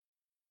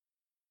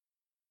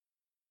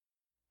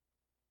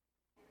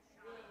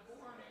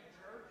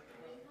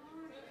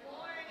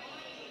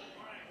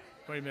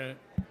Wait a minute.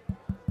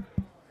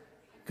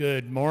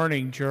 Good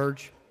morning,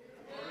 church.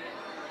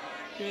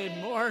 Good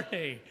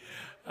morning.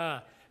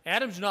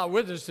 Adam's not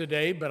with us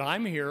today, but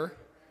I'm here.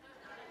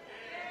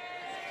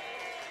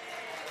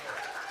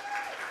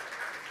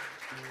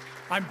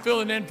 I'm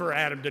filling in for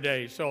Adam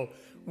today, so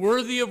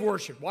worthy of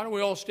worship. Why don't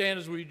we all stand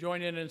as we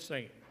join in and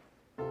sing?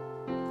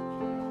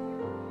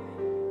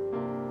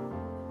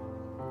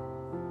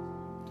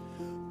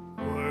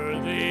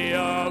 Worthy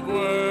of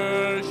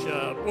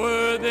worship,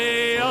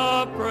 worthy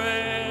of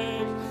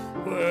praise,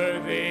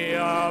 worthy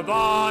of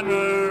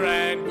honor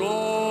and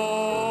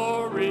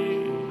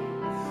glory,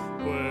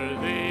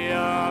 worthy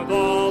of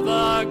all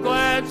the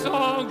glad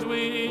songs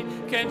we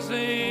can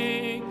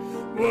sing,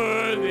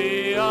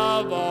 worthy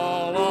of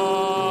all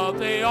of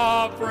the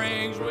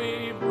offerings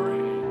we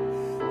bring.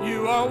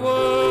 You are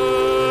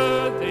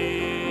worthy,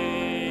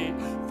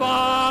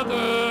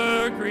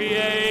 Father,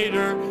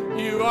 Creator,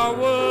 you are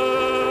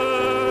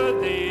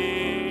worthy,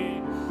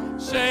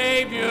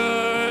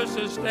 Savior,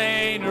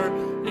 Sustainer,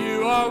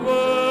 you are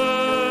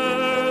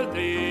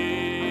worthy,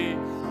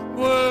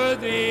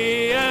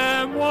 worthy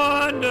and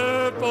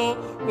wonderful,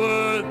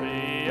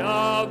 worthy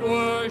of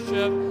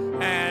worship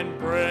and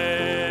praise,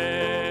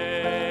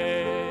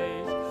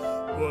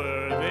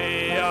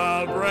 worthy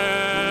of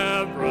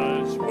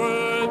reverence,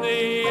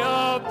 worthy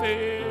of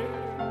fear,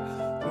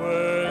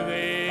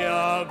 worthy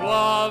of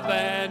love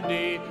and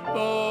devotion,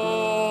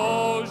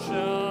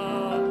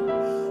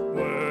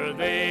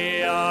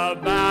 worthy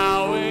of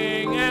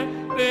bowing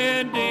and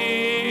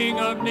bending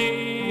of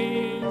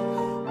knees,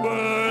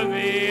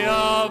 worthy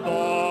of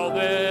all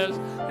this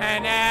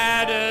and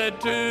added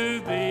to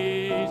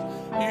these,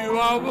 you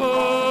are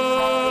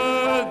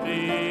worthy,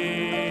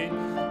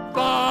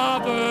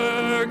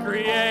 Father,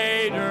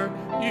 Creator,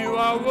 you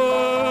are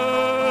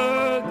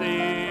worthy,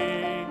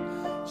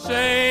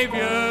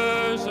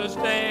 Savior,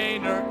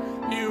 Sustainer,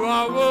 you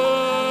are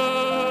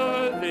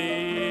worthy,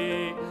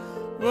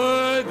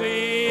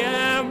 worthy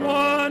and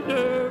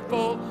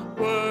wonderful,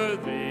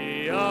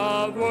 worthy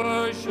of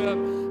worship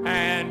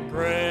and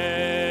praise.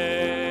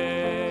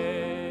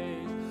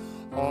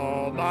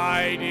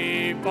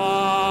 Almighty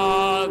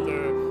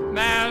Father,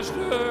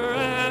 Master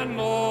and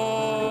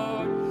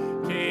Lord,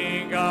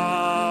 King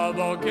of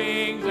all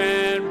kings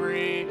and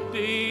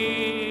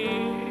Redeemer,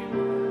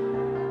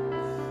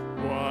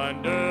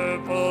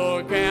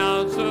 wonderful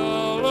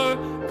Counselor,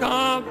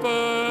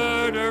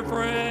 Comforter,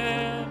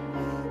 Friend,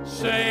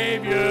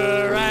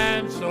 Savior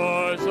and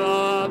source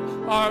of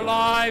our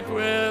life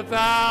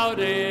without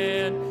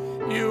end,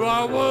 you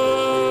are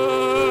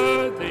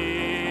worthy,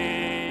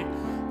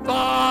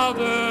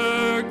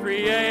 Father,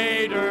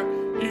 Creator,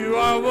 you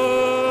are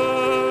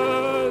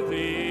worthy,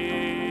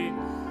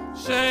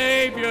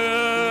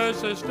 Savior,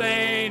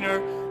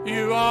 Sustainer,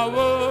 you are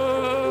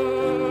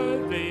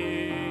worthy,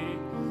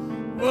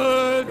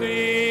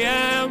 worthy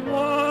and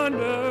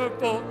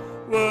wonderful,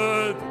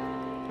 worthy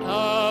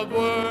of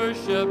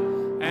worship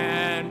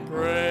and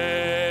praise.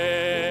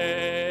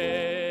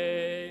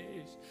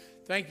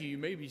 Thank you. You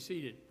may be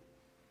seated.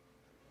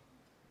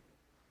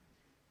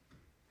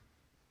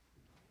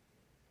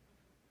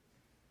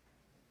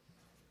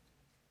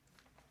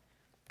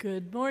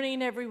 Good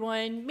morning,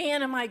 everyone.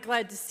 Man, am I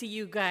glad to see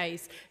you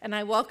guys. And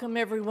I welcome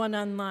everyone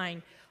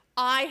online.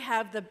 I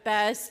have the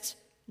best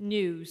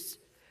news.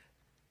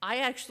 I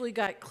actually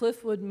got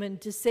Cliff Woodman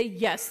to say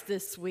yes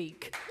this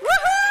week.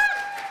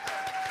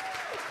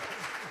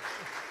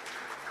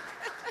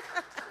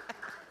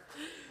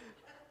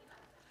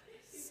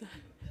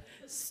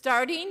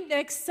 Starting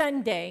next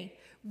Sunday,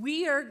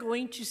 we are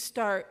going to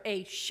start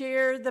a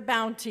Share the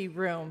Bounty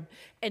room.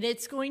 And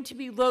it's going to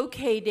be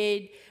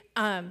located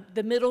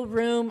the middle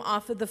room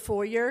off of the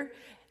foyer.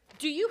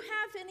 Do you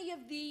have any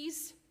of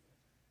these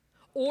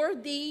or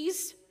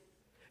these?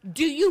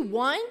 Do you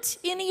want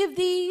any of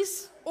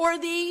these or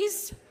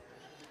these?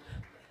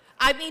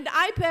 I mean,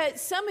 I bet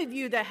some of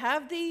you that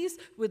have these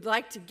would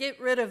like to get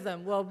rid of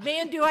them. Well,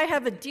 man, do I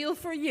have a deal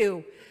for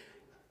you.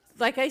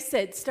 Like I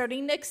said,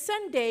 starting next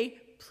Sunday,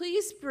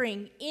 please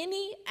bring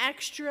any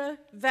extra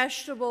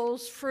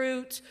vegetables,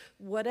 fruit,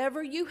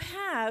 whatever you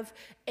have,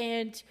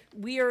 and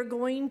we are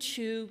going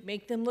to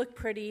make them look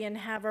pretty and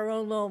have our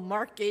own little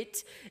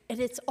market, and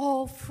it's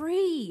all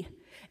free.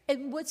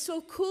 And what's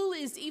so cool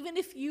is even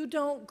if you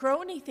don't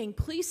grow anything,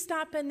 please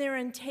stop in there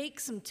and take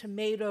some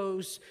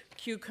tomatoes,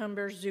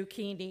 cucumbers,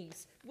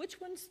 zucchinis. Which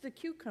one's the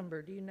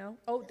cucumber? Do you know?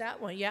 Oh,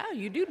 that one. Yeah,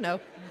 you do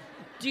know.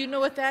 Do you know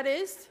what that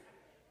is?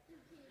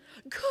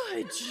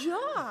 Good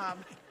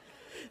job.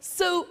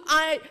 So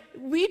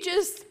we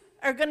just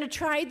are going to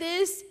try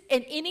this,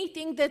 and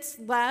anything that's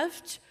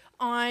left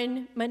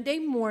on Monday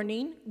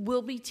morning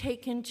will be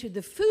taken to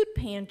the food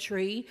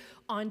pantry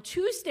on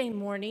Tuesday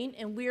morning,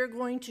 and we are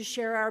going to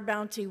share our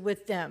bounty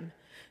with them.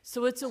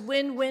 So it's a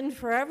win-win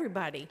for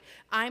everybody.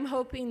 I'm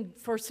hoping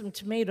for some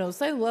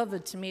tomatoes. I love a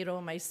tomato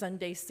in my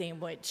Sunday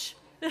sandwich.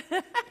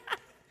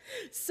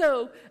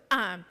 So,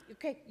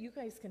 okay, you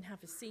guys can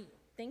have a seat.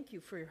 Thank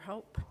you for your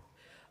help.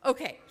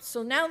 Okay,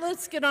 so now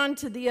let's get on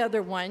to the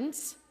other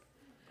ones.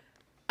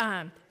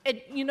 And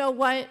you know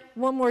what?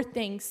 One more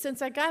thing.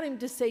 Since I got him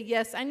to say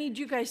yes, I need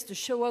you guys to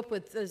show up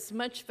with as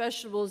much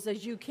vegetables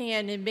as you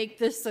can and make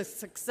this a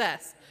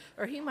success.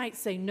 Or he might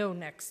say no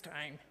next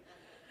time.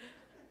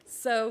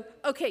 So,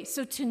 okay,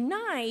 so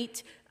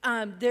tonight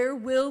there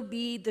will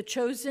be the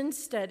Chosen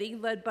Study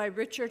led by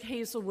Richard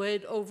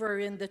Hazelwood over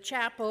in the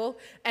chapel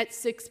at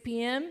 6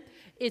 p.m.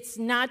 It's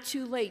not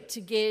too late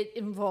to get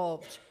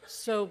involved.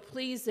 So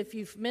please, if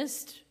you've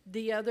missed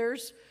the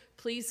others,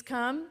 please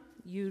come.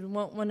 You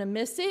won't want to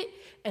miss it.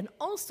 And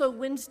also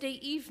Wednesday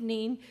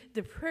evening,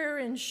 the prayer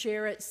and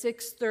share at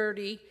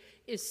 6:30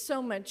 is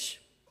so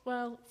much,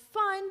 well,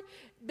 fun,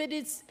 but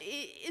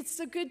it's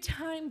a good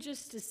time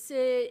just to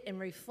sit and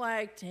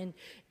reflect and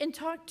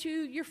talk to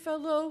your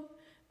fellow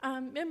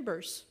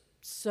members.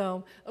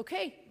 So,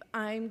 okay,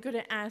 I'm going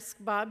to ask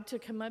Bob to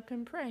come up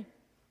and pray.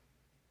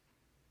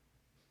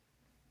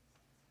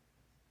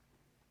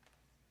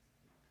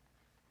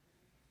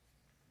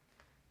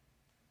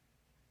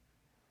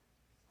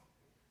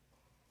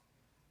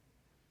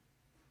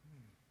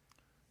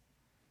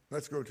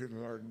 Let's go to the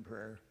Lord in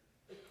prayer.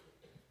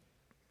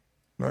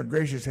 Lord,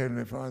 gracious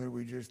Heavenly Father,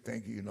 we just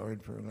thank you,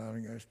 Lord, for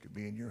allowing us to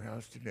be in your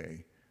house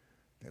today,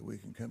 that we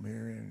can come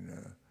here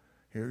and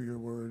hear your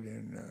word,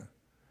 and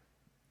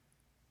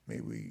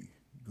may we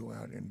go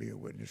out and be a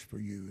witness for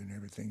you in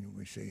everything that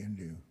we say and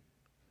do.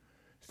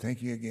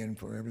 Thank you again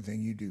for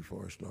everything you do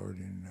for us, Lord,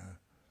 and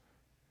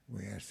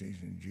we ask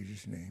these in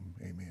Jesus' name.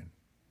 Amen.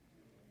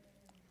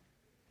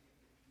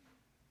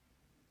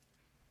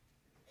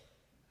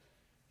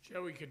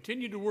 Shall we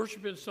continue to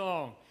worship in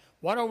song?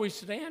 Why don't we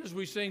stand as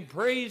we sing,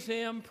 Praise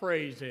Him,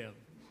 Praise Him.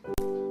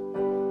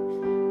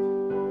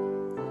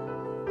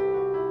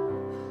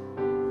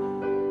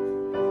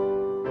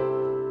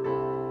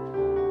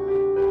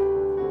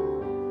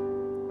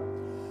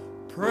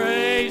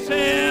 Praise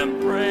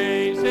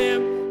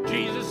Him,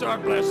 Jesus our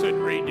blessed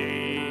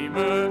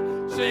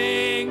Redeemer.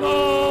 Sing,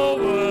 oh,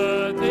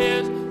 with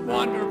His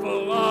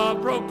wonderful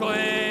love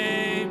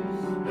proclaim.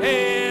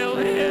 Hail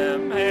Him,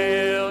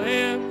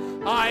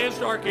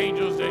 highest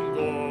archangels in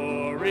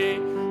glory,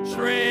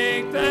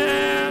 strength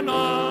and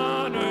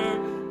honor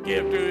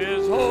give to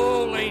his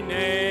holy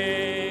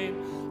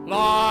name.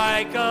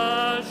 Like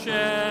a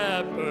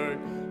shepherd,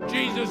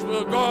 Jesus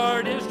will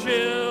guard his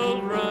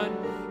children.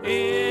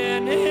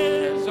 In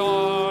his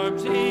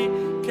arms he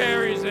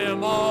carries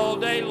them all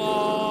day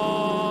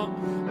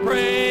long.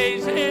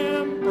 Praise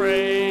him,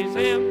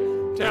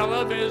 tell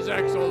of his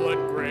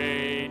excellent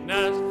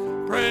greatness.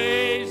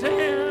 Praise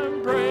him,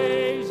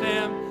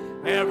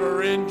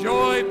 ever in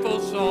joyful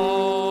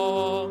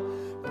song.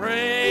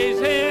 Praise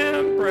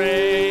him,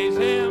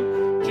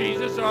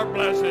 Jesus our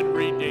blessed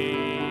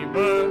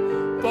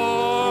Redeemer. For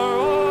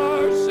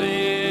our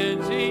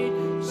sins he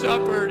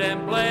suffered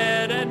and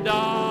bled and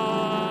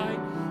died.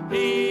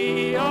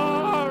 He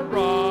our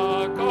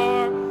rock,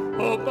 our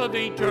hope of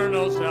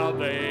eternal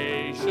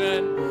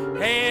salvation.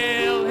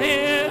 Hail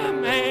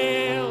him,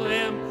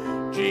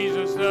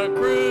 Jesus the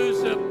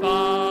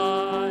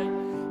crucified.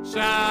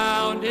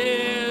 Sound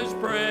his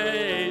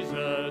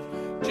praises,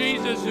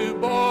 Jesus who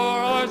bore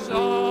our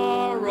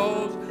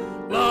sorrows.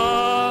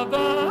 Love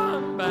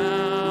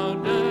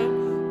unbounded,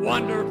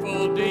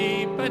 wonderful,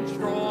 deep and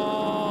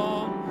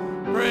strong.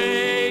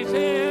 Praise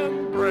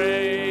him,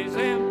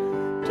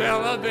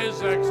 tell of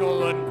his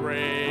excellent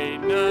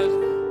greatness.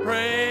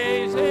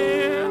 Praise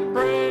him,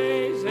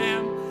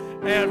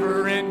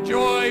 ever in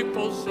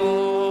joyful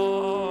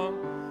song.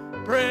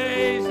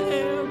 Praise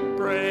him,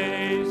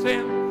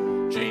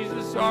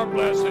 Jesus our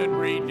blessed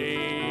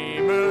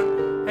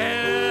Redeemer.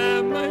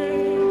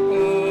 Heavenly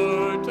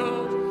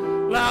portals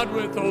loud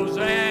with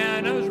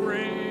hosannas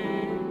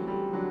ring.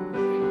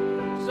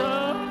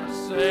 The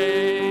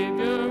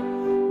Savior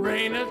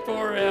reigneth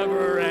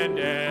forever and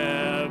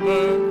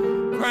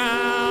ever.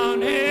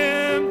 Crown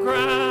him,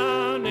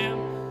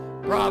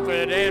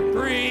 prophet and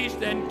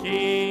priest and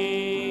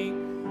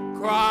king.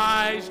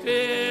 Christ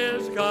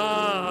is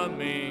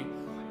coming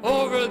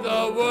over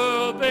the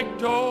world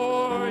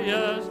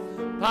victorious.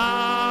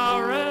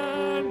 Power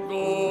and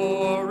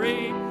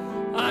glory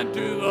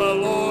unto the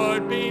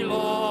Lord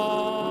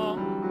belong.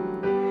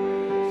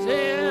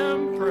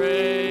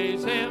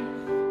 Praise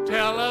him,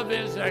 tell of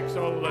his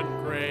excellent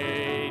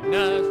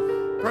greatness.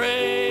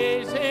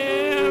 Praise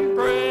him,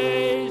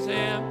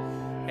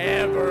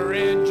 ever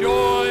in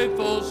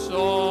joyful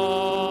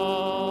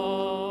song.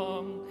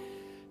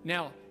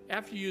 Now,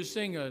 after you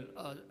sing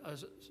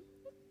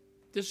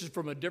this is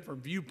from a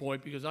different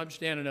viewpoint because I'm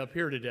standing up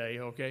here today,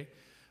 okay?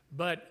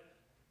 But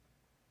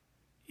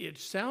it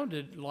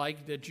sounded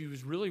like that you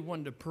was really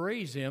wanting to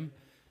praise him,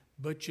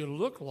 but you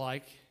look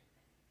like,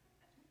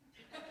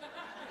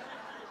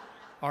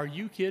 are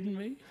you kidding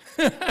me?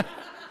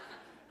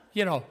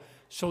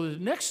 So the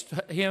next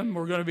hymn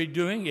we're going to be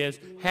doing is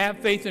Have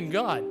Faith in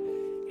God.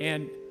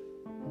 And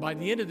by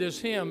the end of this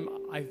hymn,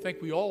 I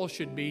think we all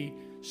should be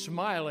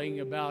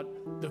smiling about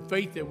the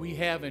faith that we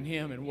have in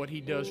him and what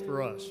he does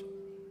for us.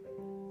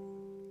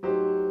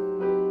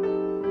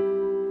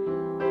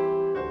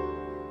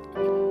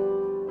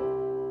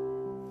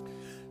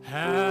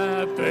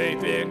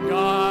 in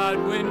God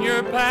when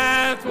your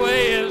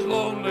pathway is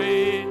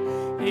lonely.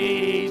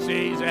 He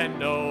sees and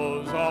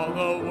knows all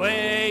the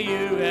way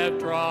you have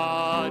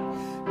trod.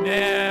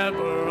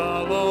 Never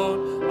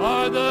alone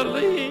are the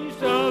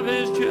least of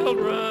his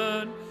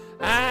children.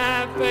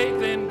 Have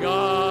faith in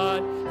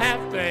God.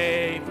 Have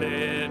faith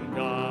in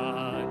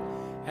God.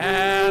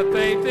 Have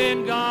faith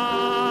in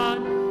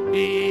God.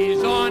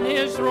 He's on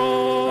his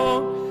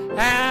throne.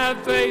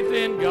 Have faith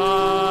in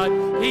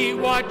God. He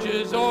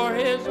watches o'er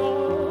his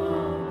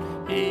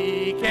own.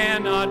 He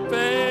cannot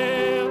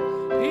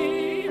fail.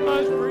 He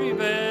must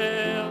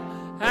prevail.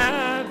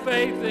 Have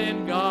faith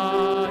in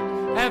God.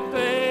 Have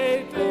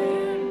faith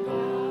in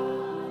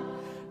God.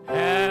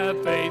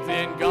 Have faith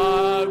in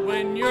God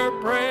when your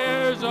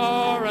prayers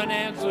are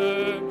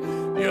unanswered.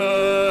 Your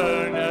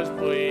earnest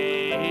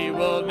plea He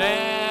will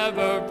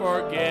never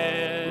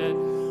forget.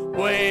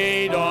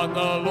 Wait on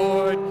the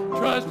Lord,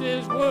 trust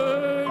His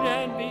word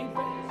and be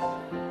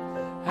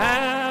faithful.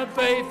 Have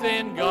faith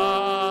in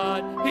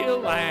God,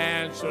 He'll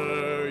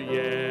answer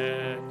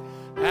yet.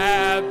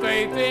 Have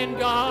faith in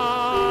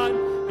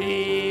God,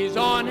 He's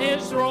on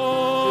His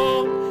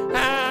throne.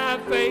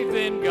 Have faith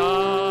in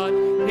God,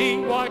 He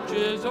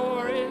watches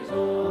o'er His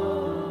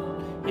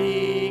own.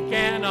 He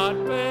cannot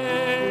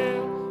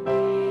fail,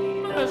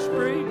 He must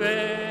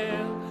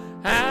prevail.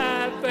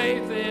 Have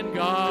faith in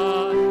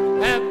God,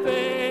 have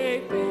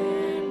faith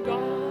in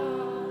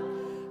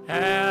God.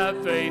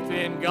 Have faith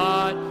in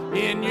God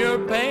in your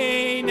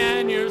pain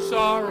and your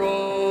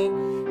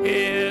sorrow.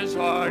 His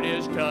heart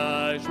is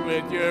touched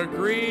with your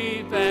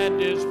grief and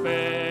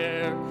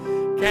despair.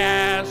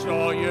 Cast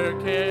all your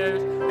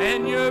cares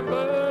and your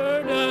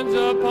burdens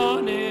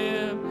upon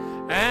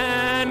Him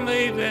and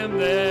leave them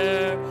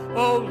there.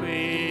 Oh,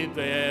 leave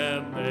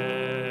them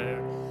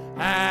there.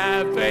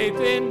 Have faith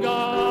in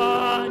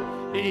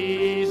God.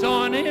 He's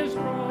on His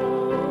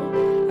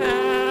throne.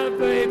 Have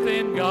faith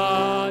in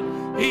God.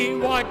 He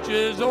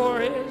watches o'er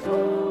His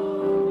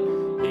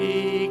own.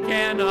 He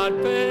cannot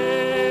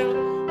fail.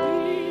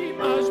 He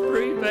must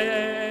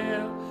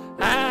prevail.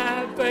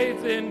 Have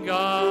faith in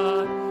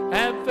God.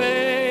 Have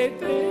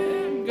faith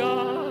in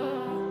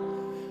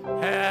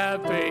God.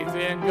 Have faith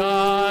in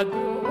God.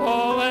 Though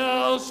all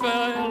else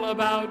fail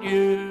about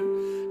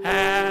you,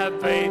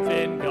 have faith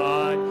in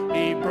God.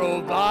 He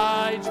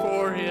provides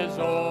for His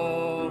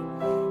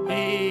own.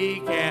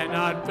 He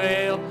cannot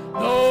fail.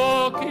 Though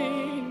all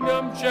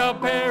kingdoms shall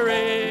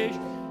perish,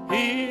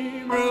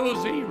 He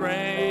rules, He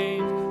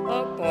reigns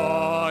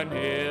upon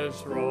His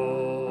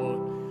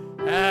throne.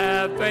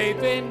 Have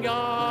faith in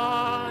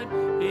God.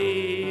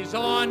 He's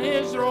on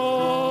His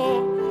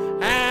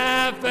throne.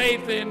 Have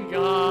faith in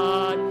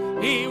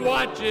God. He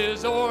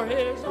watches o'er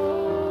His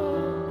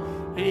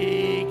own.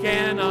 He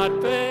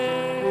cannot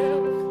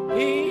fail.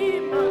 He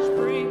must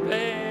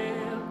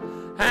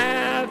prevail.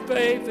 Have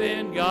faith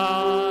in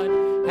God.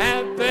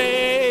 Have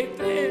faith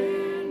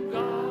in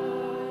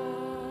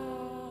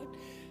God.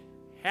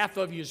 Half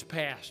of you is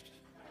passed.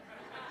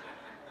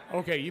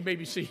 Okay, you may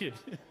be seated.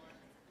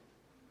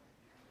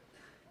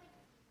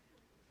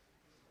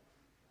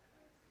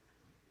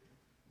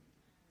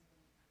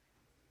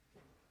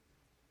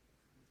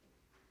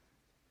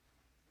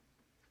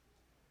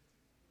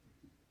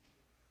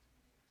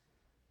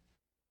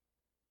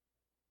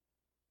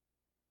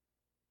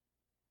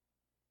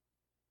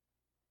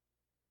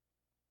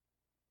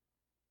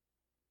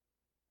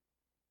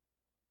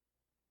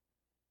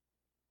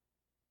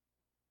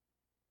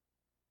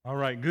 All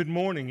right, good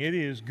morning. It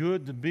is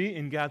good to be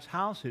in God's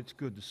house. It's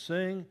good to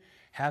sing.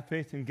 Have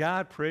faith in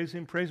God. Praise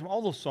Him. Praise Him.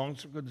 All those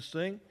songs are good to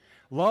sing.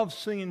 Love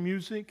singing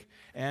music.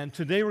 And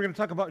today we're going to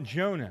talk about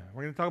Jonah.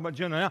 We're going to talk about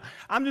Jonah. Now,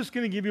 I'm just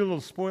going to give you a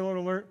little spoiler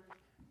alert.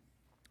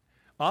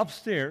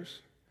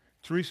 Upstairs,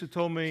 Teresa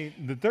told me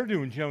that they're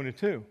doing Jonah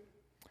too.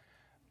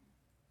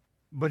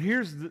 But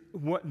here's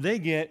what they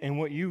get and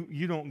what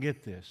you don't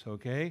get this,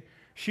 okay?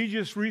 She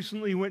just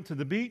recently went to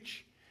the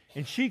beach.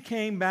 And she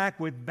came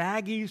back with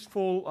baggies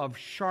full of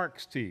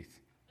shark's teeth.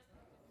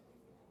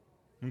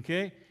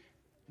 Okay?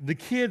 The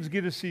kids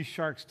get to see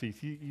shark's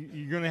teeth.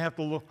 You're going to have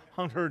to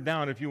hunt her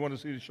down if you want to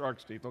see the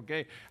shark's teeth,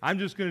 okay? I'm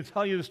just going to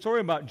tell you the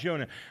story about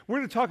Jonah. We're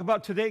going to talk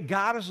about today,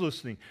 God is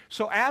listening.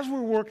 So as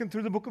we're working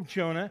through the book of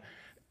Jonah,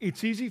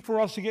 it's easy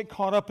for us to get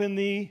caught up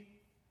in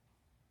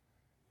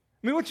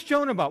what's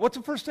Jonah about? What's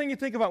the first thing you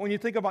think about when you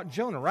think about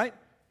Jonah, right?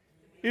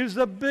 Is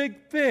the big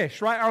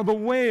fish, right? Or the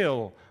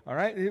whale, all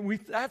right?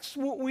 That's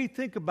what we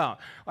think about.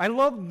 I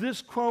love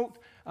this quote.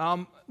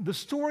 The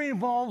story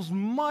involves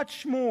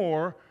much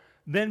more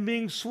than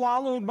being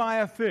swallowed by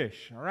a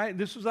fish, all right?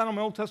 This was out of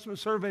my Old Testament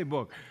survey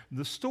book.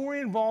 The story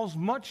involves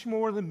much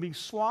more than being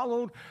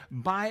swallowed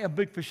by a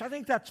big fish. I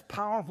think that's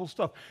powerful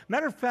stuff.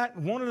 Matter of fact,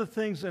 one of the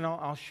things, and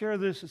I'll share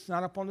this, it's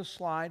not up on the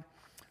slide.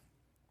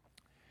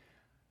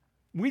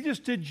 We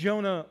just did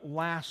Jonah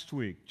last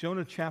week,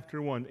 Jonah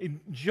chapter 1.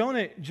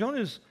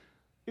 Jonah's,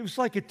 it was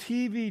like a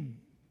TV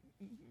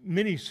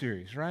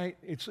miniseries, right?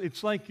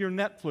 It's like your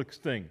Netflix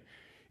thing.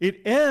 It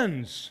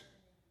ends,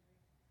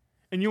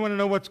 and you want to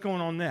know what's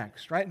going on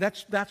next, right?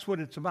 That's what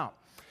it's about.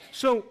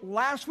 So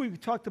last week we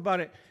talked about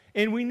it,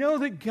 and we know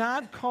that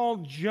God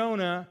called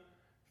Jonah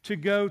to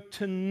go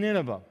to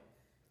Nineveh.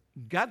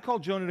 God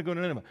called Jonah to go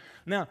to Nineveh.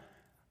 Now,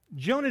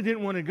 Jonah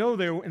didn't want to go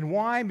there, and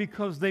why?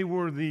 Because they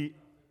were the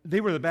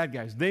bad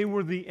guys. They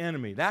were the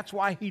enemy. That's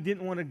why he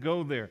didn't want to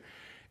go there.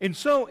 And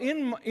so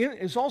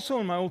it's also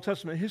in my Old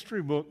Testament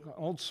history book,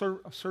 old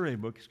survey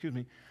book,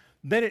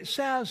 that it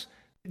says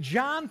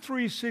John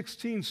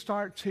 3:16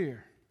 starts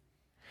here.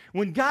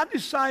 When God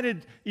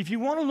decided, if you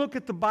want to look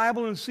at the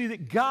Bible and see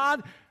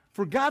that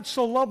for God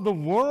so loved the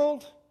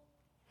world,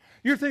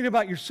 you're thinking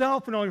about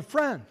yourself and all your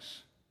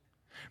friends.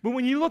 But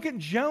when you look at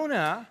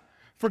Jonah,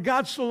 for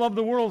God so loved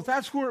the world,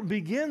 that's where it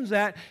begins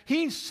at.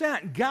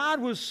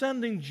 God was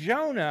sending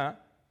Jonah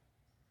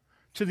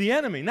to the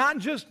enemy, not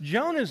just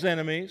Jonah's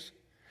enemies,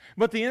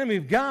 but the enemy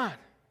of God.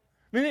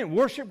 They didn't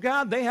worship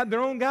God. They had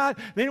their own God.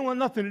 They didn't want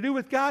nothing to do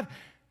with God.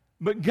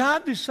 But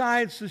God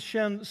decides to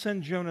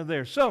send Jonah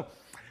there. So,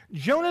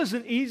 Jonah's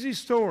an easy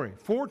story.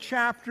 4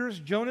 chapters.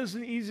 Jonah's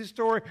an easy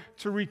story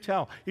to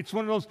retell. It's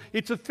one of those,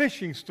 it's a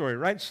fishing story,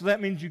 right? So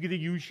that means you get to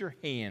use your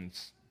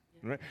hands.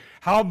 Right?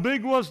 How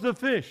big was the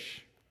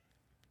fish?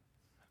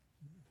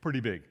 Pretty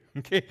big.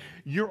 Okay?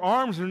 Your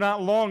arms are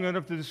not long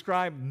enough to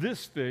describe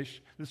this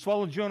fish that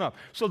swallowed Jonah up.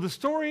 So the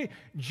story,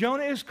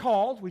 Jonah is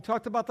called, we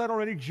talked about that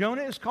already,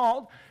 Jonah is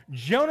called,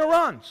 Jonah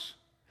runs.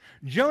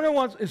 Jonah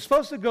is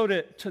supposed to go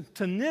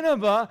to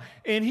Nineveh,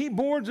 and he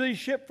boards a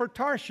ship for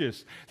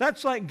Tarshish.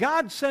 That's like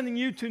God sending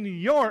you to New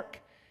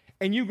York,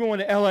 and you going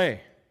to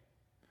L.A.,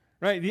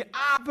 right? The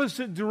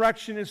opposite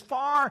direction as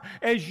far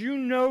as you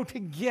know to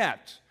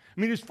get. I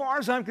mean, as far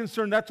as I'm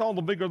concerned, that's all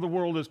the bigger the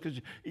world is, because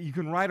you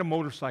can ride a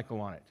motorcycle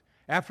on it.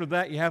 After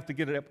that, you have to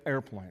get an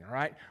airplane,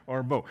 right, or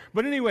a boat.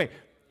 But anyway,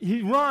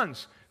 he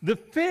runs. The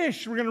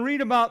fish, we're going to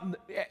read about,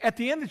 at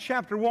the end of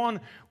chapter 1,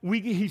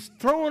 he's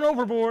thrown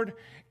overboard,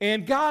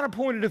 and God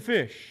appointed a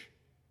fish.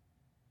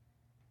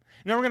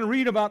 Now we're going to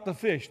read about the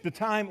fish, the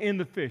time in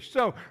the fish.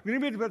 So we're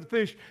going to read about the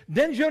fish.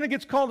 Then Jonah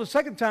gets called a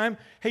second time.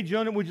 Hey,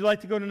 Jonah, would you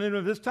like to go to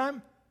Nineveh this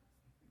time?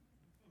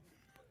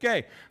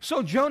 Okay,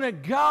 so Jonah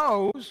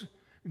goes,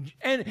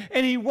 and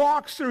he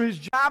walks through. His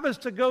job is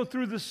to go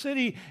through the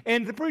city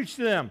and to preach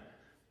to them.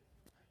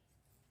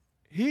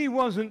 He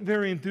wasn't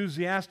very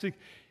enthusiastic.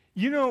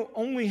 You know,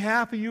 only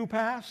half of you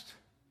passed.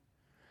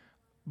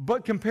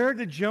 But compared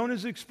to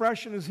Jonah's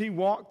expression as he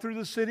walked through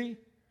the city,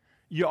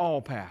 you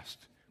all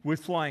passed with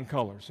flying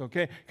colors,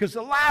 okay? Because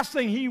the last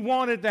thing he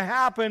wanted to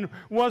happen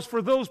was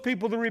for those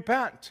people to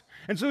repent.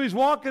 And so he's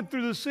walking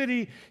through the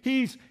city.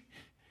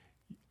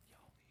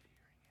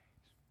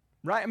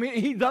 Right? I mean,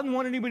 he doesn't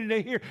want anybody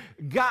to hear.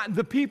 God,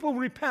 the people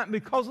repent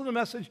because of the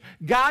message.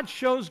 God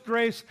shows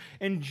grace,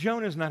 and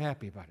Jonah's not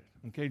happy about it.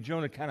 Okay,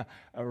 Jonah kind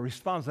of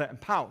responds to that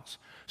and pouts.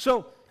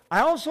 So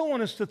I also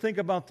want us to think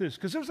about this,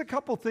 because there's a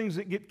couple things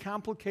that get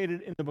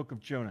complicated in the book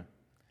of Jonah.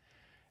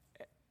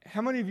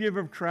 How many of you have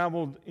ever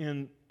traveled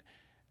in...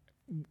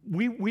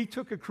 We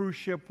took a cruise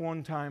ship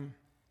one time,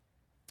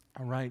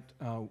 all right,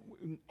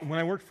 when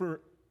I worked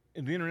for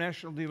the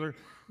international dealer,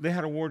 they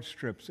had award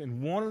strips,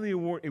 and one of the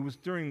awards, it was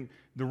during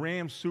the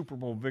Rams Super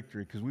Bowl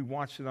victory, because we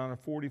watched it on a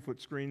 40-foot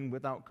screen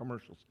without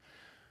commercials.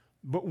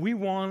 But we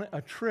won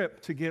a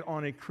trip to get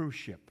on a cruise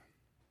ship.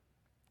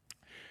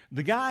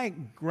 The guy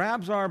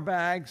grabs our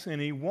bags, and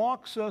he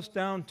walks us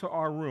down to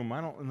our room. I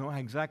don't know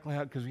exactly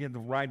how, because we had to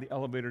ride the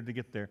elevator to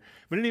get there.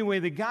 But anyway,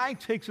 the guy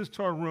takes us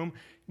to our room.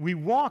 We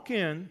walk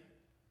in,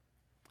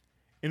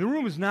 and the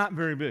room is not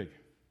very big.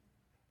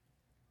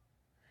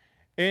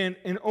 And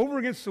over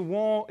against the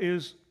wall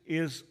is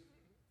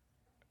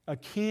a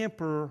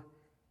camper,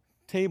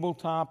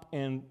 tabletop,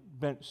 and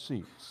bench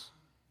seats.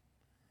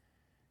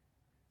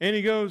 And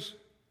he goes,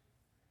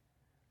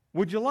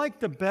 "Would you like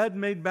the bed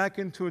made back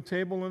into a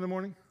table in the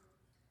morning?"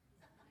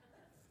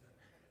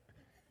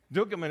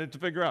 Took a minute to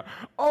figure out,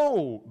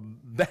 oh,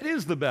 that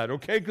is the bed,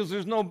 okay, because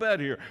there's no bed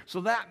here. So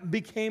that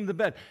became the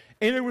bed.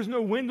 And there was no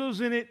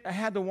windows in it. I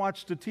had to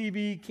watch the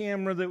TV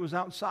camera that was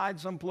outside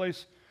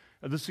someplace,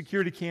 the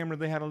security camera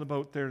they had on the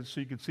boat there,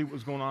 so you could see what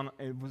was going on.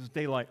 It was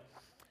daylight.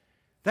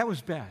 That was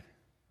bad.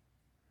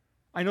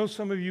 I know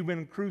some of you have been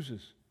on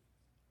cruises.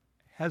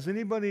 Has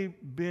anybody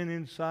been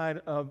inside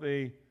of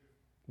a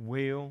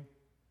whale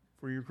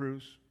for your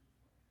cruise?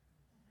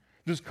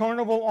 Does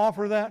Carnival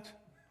offer that?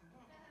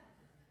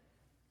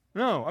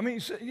 No, I mean,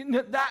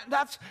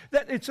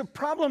 it's a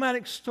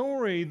problematic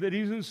story that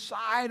he's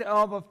inside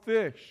of a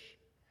fish.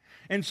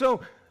 And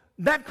so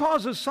that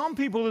causes some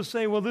people to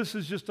say, well, this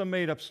is just a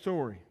made-up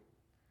story.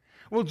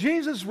 Well,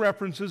 Jesus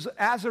references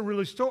as a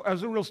real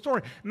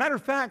story. Matter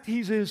of fact,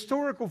 he's a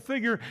historical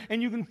figure,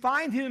 and you can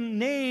find him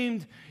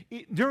named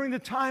during the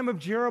time of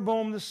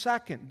Jeroboam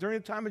II. During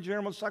the time of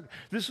Jeroboam II.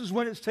 This is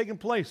when it's taken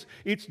place.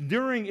 It's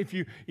during, if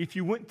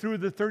you went through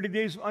the 30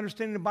 days of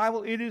understanding the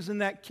Bible, it is in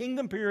that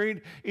kingdom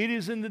period. It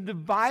is in the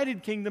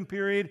divided kingdom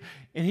period,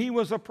 and he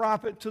was a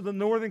prophet to the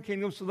northern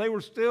kingdom, so they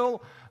were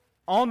still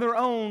on their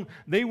own.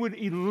 They would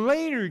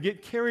later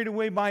get carried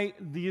away by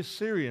the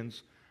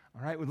Assyrians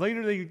All right, well,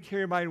 later they get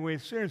carried by the way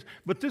of Syrians.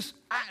 But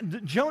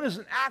Jonah's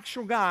an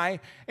actual guy,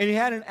 and he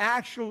had an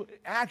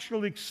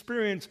actual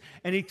experience,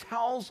 and he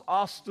tells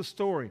us the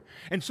story.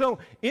 And so,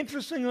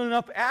 interestingly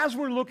enough, as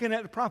we're looking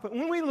at the prophet,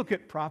 when we look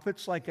at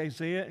prophets like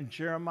Isaiah and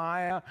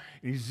Jeremiah,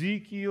 and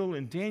Ezekiel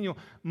and Daniel,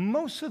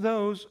 most of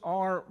those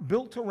are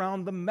built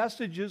around the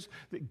messages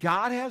that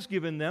God has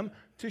given them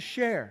to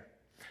share.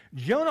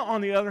 Jonah,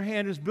 on the other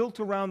hand, is built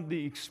around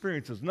the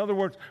experiences. In other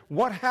words,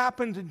 what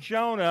happened to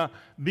Jonah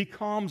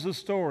becomes the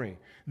story.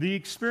 The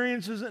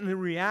experiences and the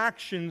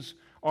reactions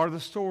are the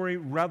story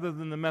rather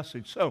than the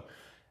message. So,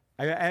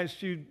 I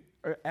asked you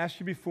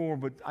before,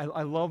 but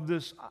I love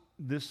this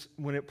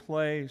when it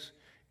plays.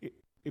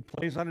 It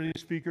plays out of these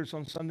speakers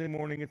on Sunday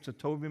morning. It's a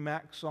Toby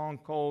Mac song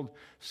called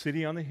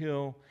City on the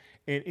Hill.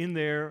 And in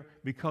there,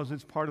 because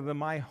it's part of the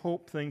My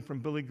Hope thing from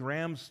Billy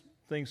Graham's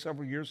thing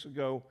several years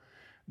ago,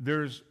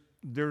 there's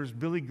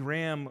Billy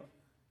Graham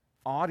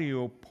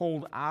audio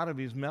pulled out of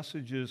his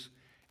messages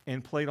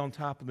and played on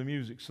top of the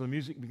music. So the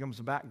music becomes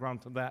the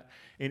background to that.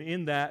 And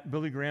in that,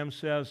 Billy Graham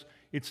says,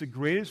 it's the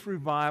greatest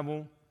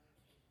revival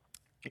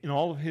in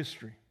all of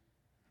history,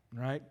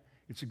 right?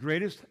 It's the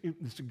greatest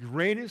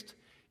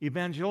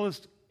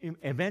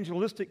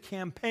evangelistic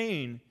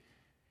campaign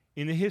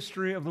in the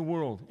history of the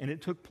world. And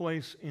it took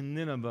place in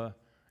Nineveh.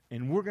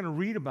 And we're going to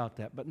read about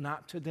that, but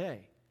not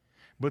today.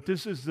 But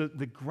this is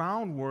the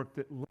groundwork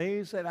that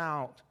lays it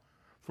out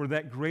for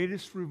that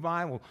greatest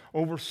revival.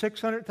 Over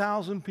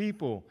 600,000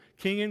 people,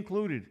 king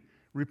included,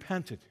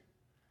 repented.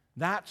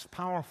 That's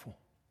powerful.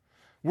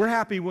 We're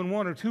happy when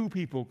one or two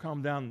people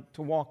come down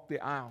to walk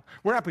the aisle.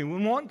 We're happy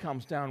when one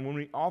comes down when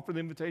we offer the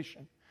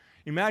invitation.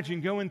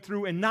 Imagine going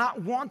through and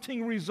not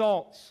wanting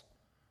results,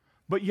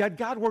 but yet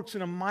God works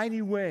in a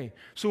mighty way.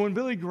 So when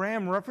Billy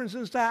Graham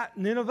references that,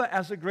 Nineveh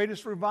as the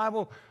greatest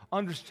revival,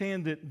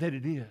 understand that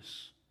it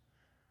is.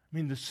 I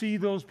mean, to see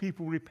those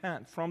people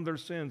repent from their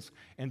sins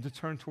and to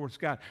turn towards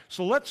God.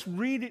 So let's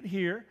read it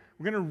here.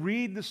 We're going to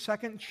read the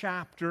second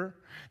chapter.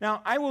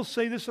 Now, I will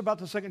say this about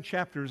the second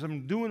chapter is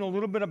I'm doing a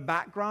little bit of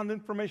background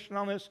information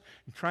on this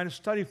and trying to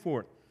study for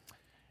it.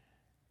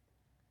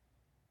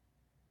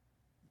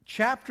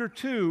 Chapter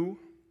 2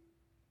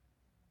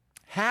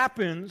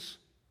 happens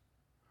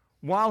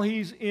while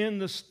he's in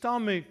the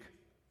stomach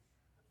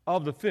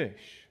of the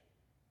fish.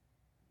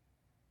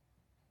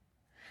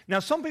 Now,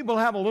 some people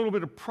have a little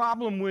bit of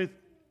problem with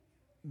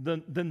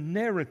the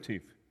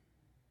narrative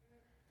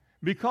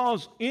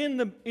because in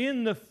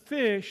the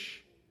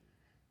fish,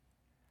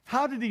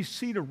 how did he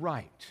see to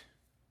write?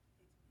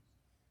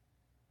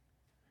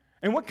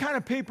 And what kind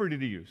of paper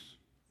did he use?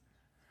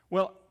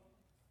 Well,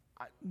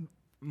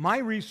 my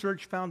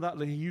research found out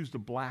that he used a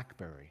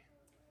BlackBerry.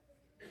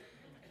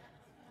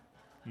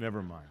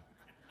 Never mind.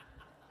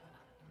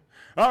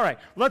 All right,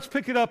 let's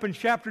pick it up in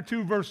chapter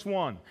 2, verse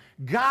 1.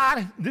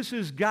 This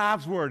is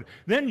God's word.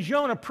 Then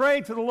Jonah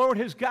prayed to the Lord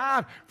his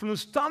God from the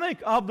stomach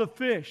of the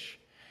fish.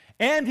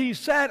 And he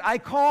said, I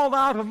called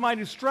out of my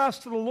distress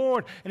to the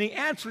Lord, and he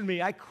answered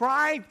me. I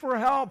cried for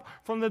help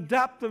from the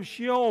depth of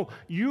Sheol.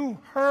 You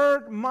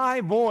heard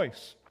my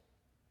voice.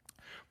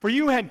 For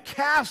you had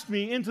cast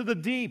me into the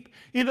deep,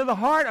 into the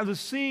heart of the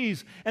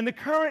seas, and the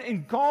current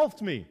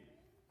engulfed me.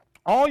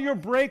 All your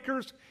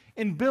breakers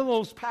and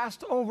billows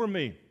passed over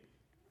me.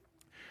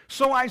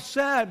 So I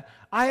said,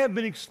 I have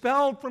been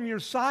expelled from your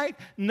sight.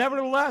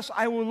 Nevertheless,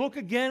 I will look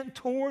again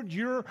toward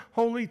your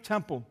holy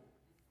temple.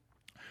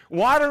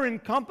 Water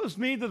encompassed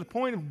me to the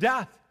point of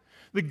death.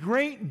 The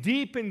great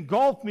deep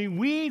engulfed me.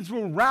 Weeds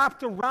were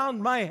wrapped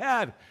around my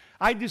head.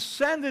 I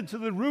descended to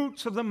the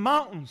roots of the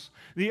mountains.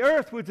 The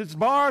earth with its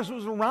bars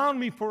was around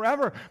me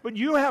forever. But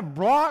you have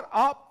brought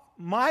up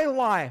my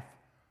life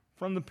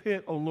from the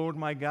pit, O Lord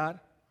my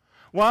God.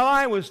 While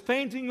I was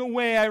fainting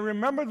away, I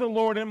remembered the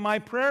Lord, and my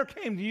prayer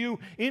came to you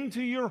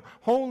into your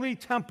holy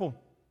temple.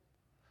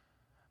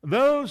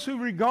 Those who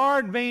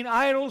regard vain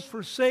idols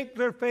forsake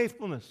their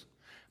faithfulness.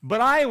 But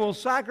I will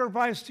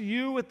sacrifice to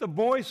you with the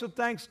voice of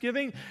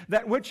thanksgiving.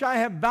 That which I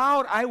have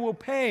vowed I will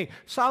pay.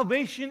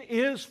 Salvation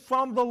is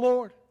from the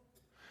Lord.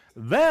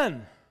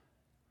 Then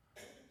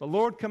the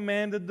Lord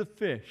commanded the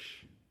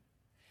fish,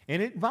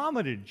 and it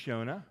vomited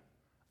Jonah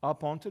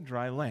up onto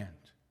dry land.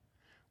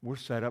 We're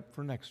set up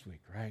for next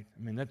week, right?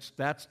 I mean,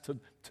 that's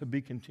to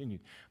be continued.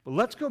 But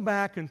let's go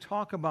back and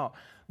talk about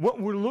what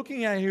we're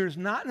looking at here is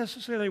not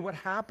necessarily what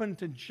happened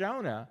to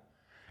Jonah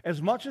as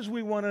much as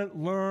we want to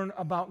learn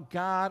about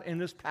God in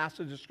this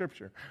passage of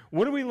Scripture.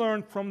 What do we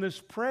learn from this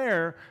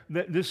prayer,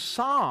 this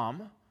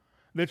psalm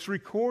that's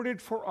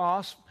recorded for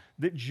us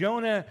that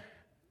Jonah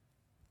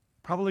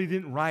probably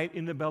didn't write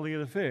in the belly of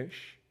the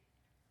fish,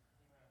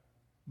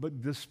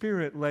 but the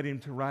Spirit led him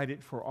to write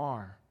it for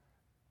our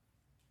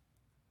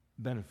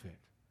benefit.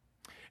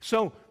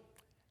 So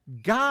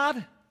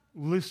God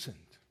listened.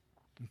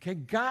 Okay,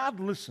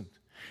 God listened.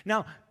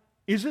 Now,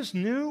 is this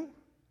new?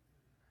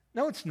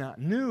 No, it's not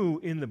new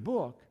in the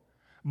book,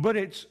 but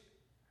it's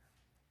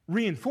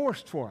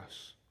reinforced for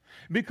us.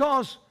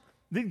 Because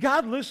Did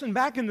God listen?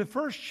 Back in the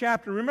first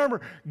chapter,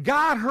 remember,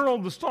 God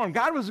hurled the storm.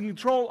 God was in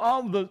control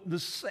of the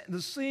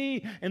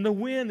sea and the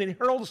wind, and he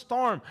hurled the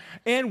storm.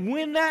 And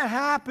when that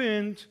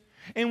happened,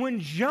 and when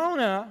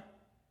Jonah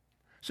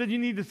said, you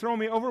need to throw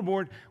me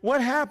overboard,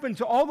 what happened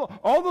to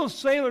all those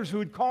sailors who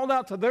had called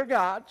out to their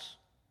gods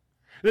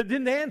that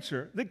didn't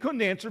answer, that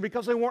couldn't answer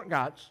because they weren't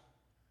gods?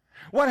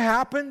 What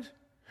happened?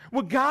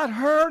 Well, God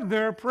heard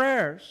their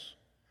prayers.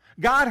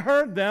 God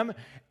heard them,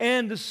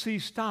 and the sea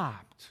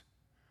stopped.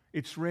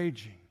 It's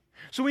raging.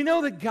 So we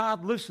know that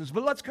God listens,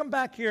 but let's come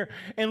back here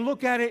and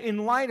look at it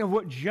in light of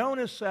what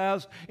Jonah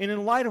says and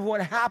in light of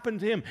what happened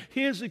to him,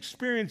 his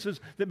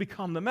experiences that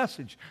become the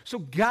message. So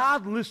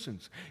God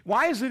listens.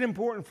 Why is it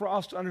important for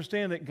us to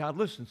understand that God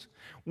listens?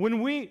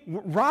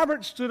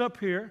 Robert stood up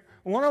here,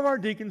 one of our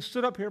deacons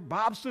stood up here,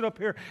 Bob stood up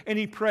here, and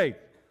he prayed.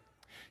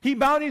 He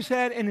bowed his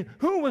head, and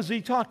who was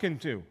he talking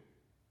to?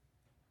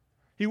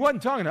 He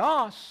wasn't talking to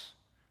us.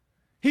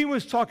 He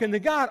was talking to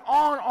God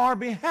on our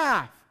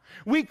behalf.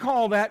 We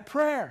call that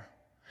prayer.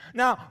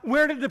 Now,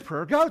 where did the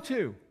prayer go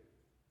to?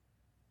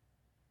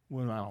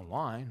 Well, not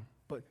online,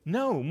 but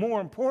no,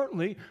 more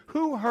importantly,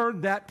 who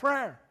heard that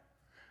prayer?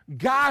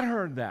 God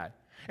heard that.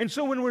 And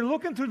so when we're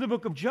looking through the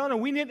book of Jonah,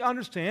 we need to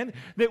understand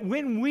that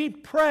when we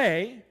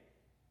pray,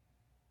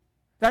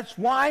 that's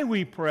why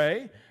we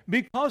pray,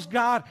 because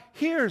God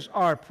hears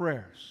our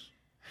prayers.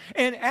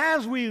 And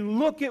as we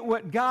look at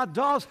what God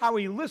does, how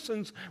he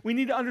listens, we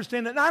need to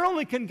understand that not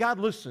only can God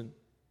listen,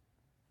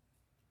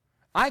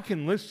 I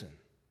can listen,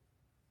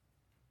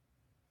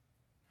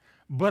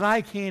 but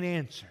I can't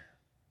answer.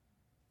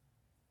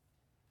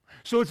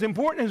 So it's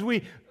important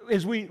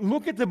as we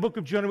look at the book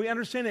of Jonah, we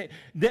understand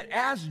that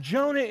as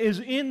Jonah is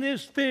in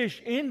this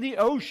fish, in the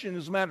ocean,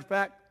 as a matter of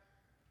fact,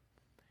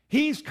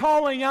 he's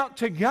calling out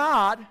to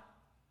God,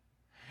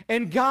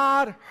 and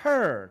God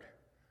heard.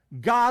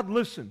 God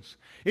listens.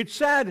 It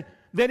said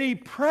that he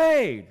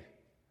prayed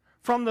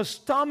from the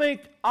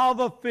stomach of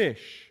a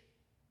fish.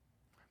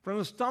 From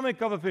the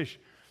stomach of a fish.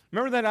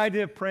 Remember that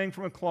idea of praying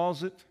from a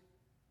closet?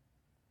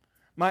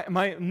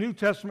 My New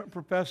Testament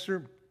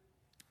professor,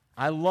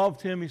 I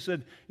loved him. He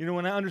said,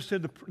 when I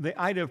understood the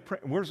idea of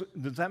prayer,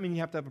 does that mean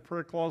you have to have a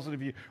prayer closet?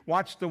 If you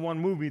watch the one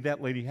movie,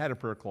 that lady had a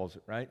prayer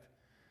closet, right?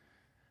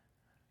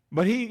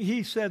 But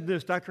he said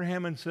this, Dr.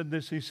 Hammond said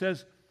this, he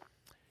says,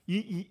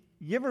 you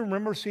ever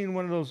remember seeing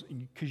one of those,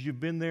 because you've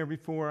been there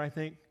before, I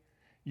think,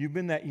 you've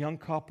been that young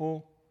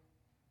couple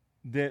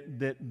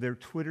that they're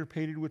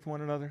Twitter-pated with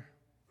one another?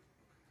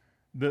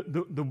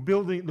 The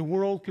building, the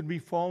world could be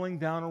falling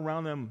down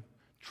around them.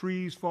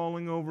 Trees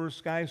falling over,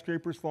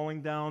 skyscrapers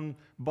falling down,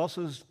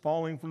 buses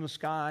falling from the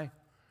sky.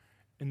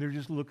 And they're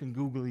just looking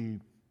googly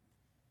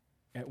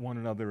at one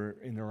another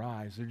in their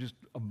eyes. They're just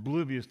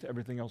oblivious to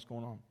everything else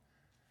going on.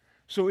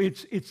 So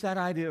it's that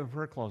idea of a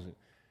prayer closet.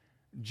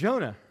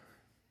 Jonah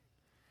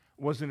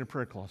was in a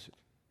prayer closet.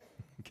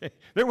 Okay?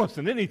 There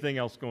wasn't anything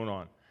else going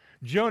on.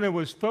 Jonah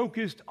was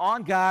focused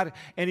on God,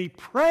 and he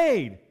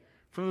prayed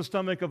from the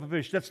stomach of a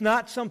fish. That's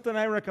not something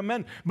I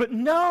recommend. But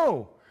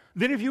know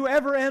that if you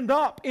ever end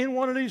up in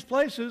one of these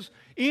places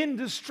in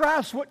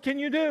distress, what can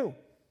you do?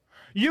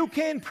 You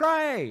can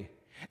pray.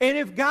 And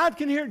if God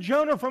can hear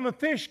Jonah from a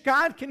fish,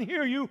 God can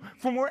hear you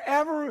from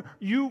wherever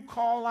you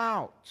call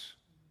out.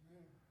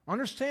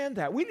 Understand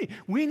that.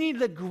 We need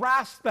to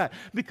grasp that.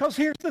 Because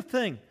here's the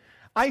thing.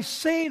 I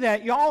say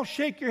that, you all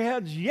shake your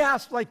heads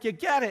yes, like you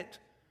get it.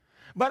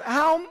 But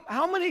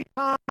how many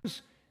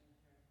times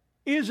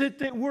is it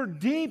that we're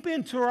deep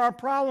into our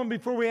problem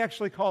before we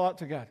actually call out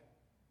to God?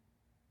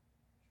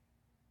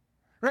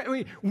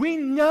 Right? We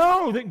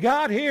know that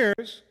God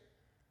hears,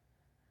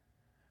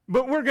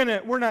 but we're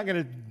not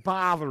going to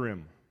bother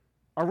him,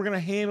 or we're going to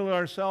handle it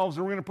ourselves,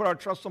 or we're going to put our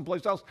trust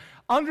someplace else.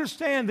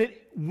 Understand that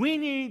we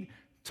need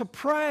to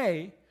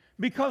pray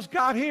because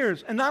God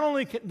hears. And not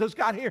only does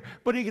God hear,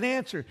 but he can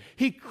answer.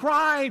 He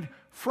cried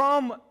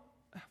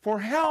for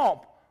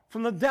help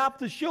from the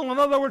depth of Sheol. In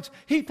other words,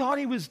 he thought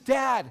he was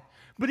dead.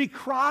 But he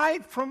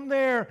cried from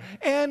there,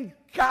 and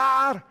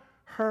God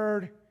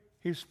heard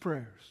his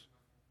prayers.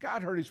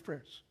 God heard his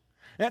prayers.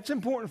 That's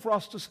important for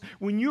us to,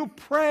 when you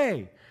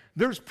pray,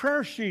 there's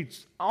prayer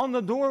sheets on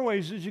the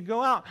doorways as you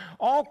go out.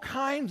 All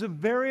kinds of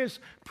various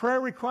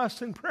prayer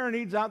requests and prayer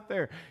needs out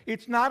there.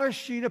 It's not a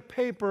sheet of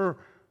paper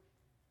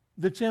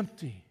that's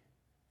empty.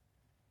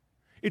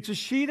 It's a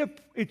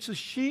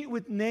sheet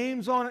with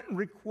names on it and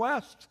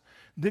requests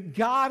that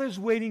God is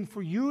waiting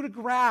for you to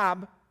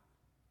grab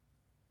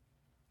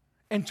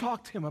and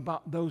talk to him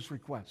about those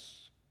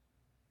requests.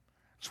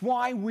 It's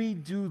why we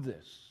do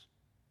this.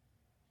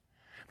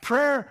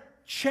 Prayer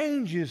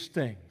changes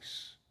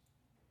things.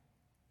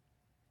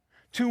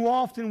 Too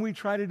often we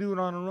try to do it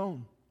on our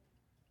own.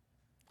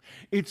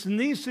 It's in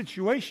these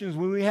situations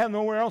when we have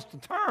nowhere else to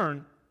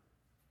turn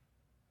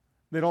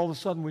that all of a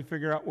sudden we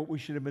figure out what we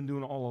should have been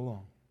doing all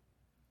along.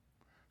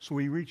 So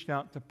we reached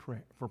out to pray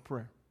for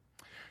prayer.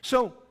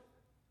 So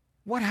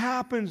what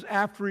happens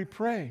after he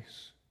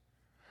prays?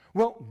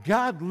 Well,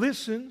 God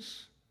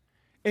listens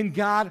and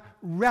God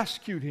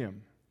rescued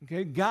him.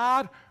 Okay?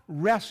 God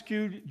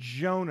rescued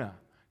Jonah.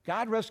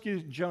 God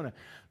rescued Jonah.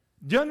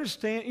 Do you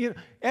understand?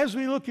 As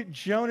we look at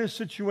Jonah's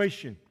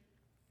situation,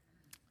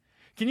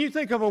 can you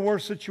think of a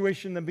worse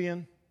situation to be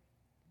in?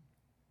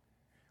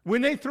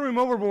 When they threw him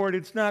overboard,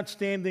 it's not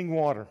standing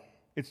water.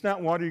 It's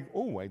not water.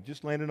 Oh, I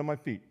just landed on my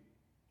feet.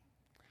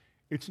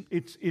 It's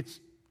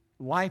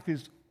life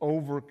is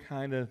over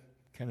kind of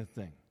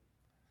thing.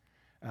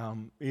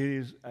 It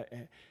is.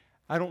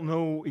 I don't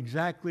know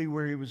exactly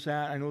where he was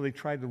at. I know they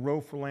tried to row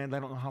for land. I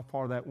don't know how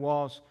far that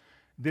was.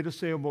 Did a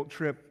sailboat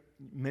trip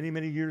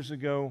many years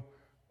ago,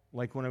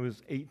 like when I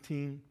was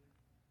 18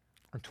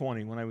 or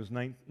 20, when I was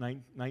 19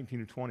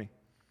 or 20.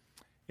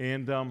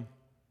 And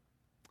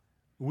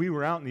we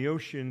were out in the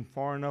ocean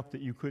far enough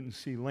that you couldn't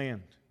see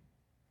land.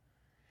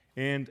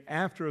 And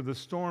after the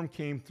storm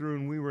came through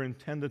and we were in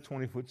 10 to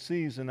 20 foot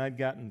seas and I'd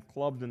gotten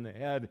clubbed in the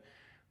head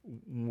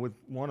with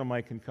one of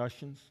my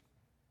concussions,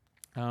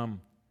 I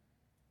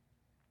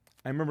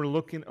remember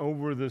looking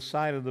over the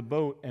side of the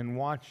boat and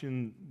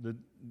watching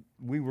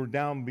we were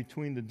down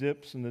between the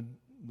dips and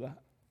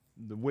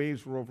the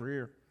waves were over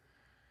here,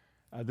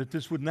 that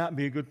this would not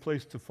be a good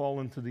place to fall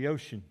into the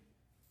ocean.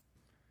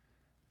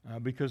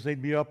 Because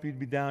they'd be up, you'd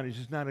be down. It's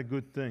just not a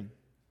good thing.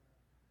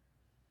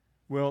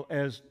 Well,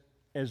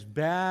 as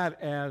bad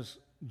as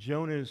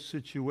Jonah's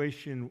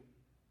situation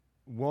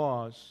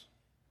was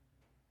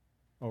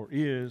or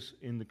is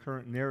in the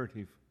current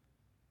narrative,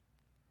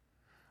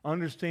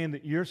 understand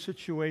that your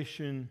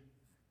situation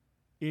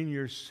in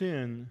your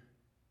sin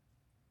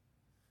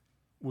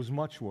was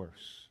much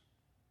worse.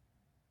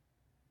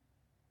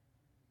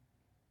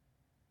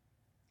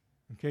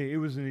 Okay, it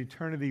was an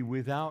eternity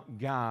without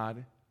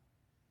God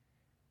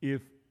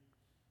if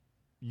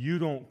you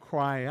don't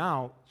cry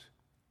out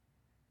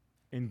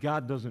and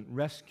God doesn't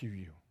rescue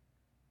you.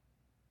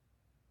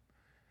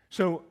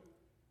 So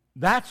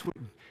that's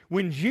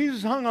when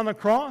Jesus hung on the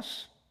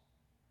cross,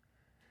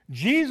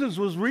 Jesus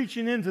was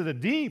reaching into the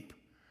deep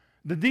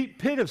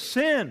pit of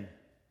sin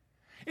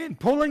and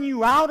pulling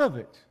you out of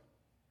it,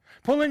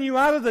 pulling you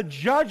out of the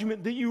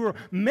judgment that you were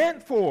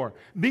meant for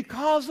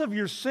because of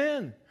your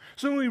sin.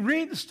 So when we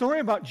read the story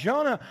about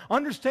Jonah,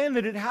 understand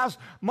that it has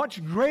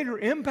much greater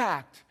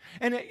impact,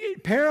 and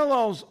it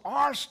parallels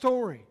our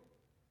story.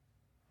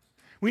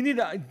 We need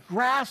to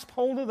grasp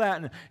hold of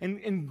that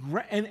and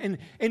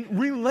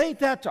relate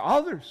that to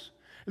others.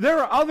 There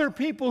are other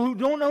people who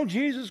don't know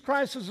Jesus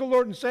Christ as the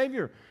Lord and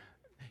Savior.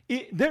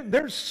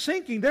 They're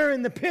sinking. They're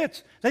in the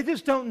pits. They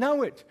just don't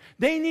know it.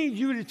 They need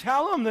you to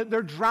tell them that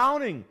they're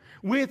drowning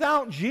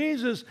without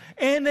Jesus,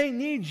 and they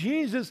need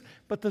Jesus.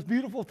 But the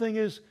beautiful thing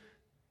is,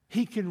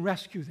 He can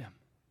rescue them.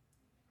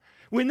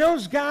 When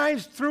those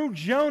guys threw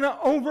Jonah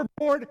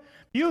overboard,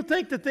 do you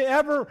think that they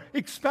ever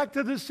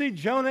expected to see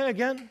Jonah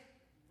again?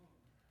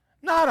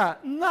 Not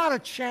a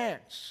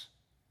chance.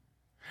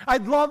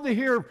 I'd love to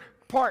hear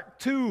part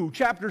 2,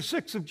 chapter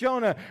 6 of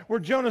Jonah, where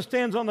Jonah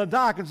stands on the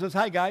dock and says,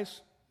 "Hi,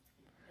 guys."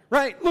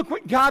 Right? Look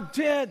what God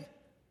did.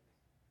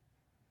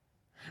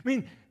 I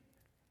mean,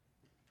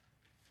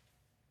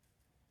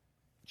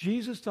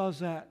 Jesus does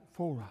that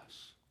for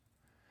us.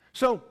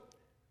 So,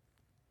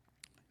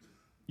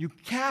 you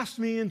cast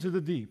me into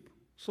the deep.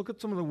 Let's look at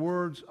some of the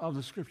words of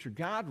the Scripture.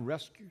 God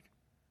rescued.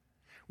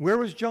 Where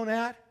was Jonah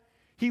at?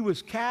 He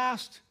was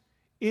cast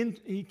in.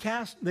 You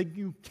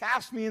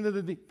cast me into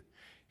the deep.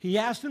 He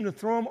asked them to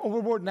throw him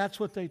overboard, and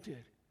that's what they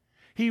did.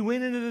 He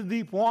went into the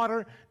deep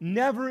water,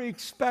 never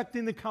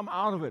expecting to come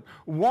out of it.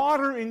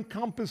 Water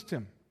encompassed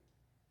him.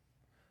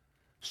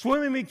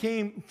 Swimming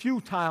became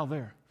futile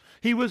there.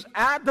 He was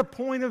at the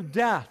point of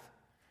death.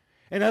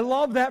 And I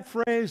love that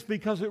phrase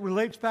because it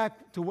relates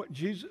back to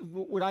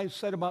what I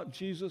said about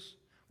Jesus,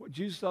 what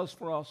Jesus does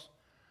for us.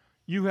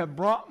 You have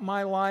brought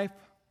my life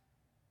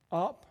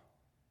up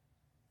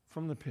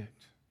from the pit.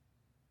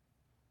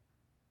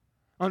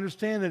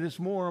 Understand that it's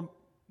more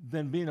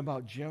than being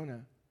about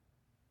Jonah.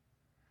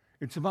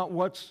 It's about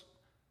what's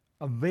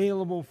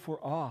available for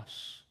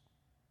us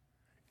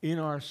in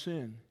our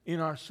sin, in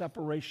our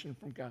separation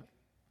from God.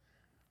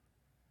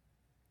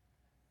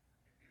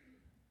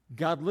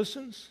 God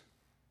listens.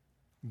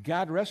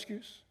 God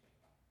rescues.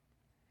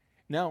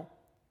 Now,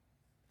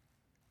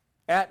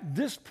 at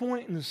this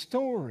point in the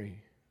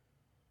story,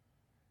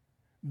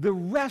 the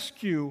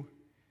rescue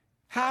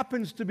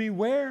happens to be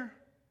where?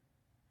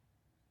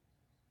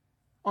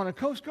 On a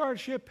Coast Guard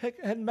ship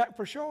heading back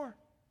for shore.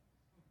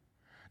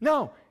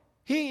 No,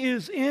 he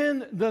is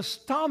in the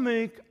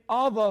stomach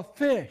of a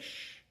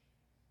fish.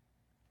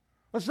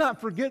 Let's not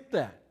forget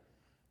that.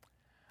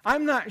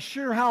 I'm not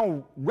sure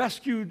how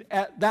rescued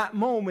at that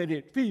moment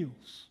it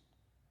feels.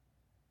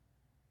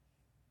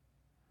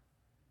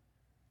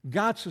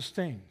 God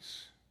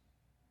sustains.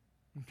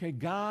 Okay,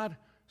 God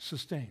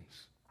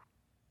sustains.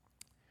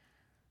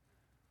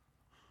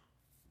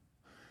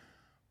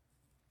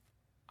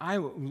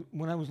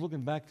 When I was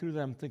looking back through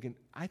that, I'm thinking,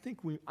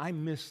 I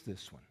missed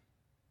this one.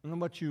 I don't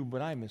know about you,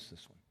 but I missed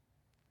this one.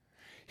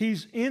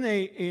 He's in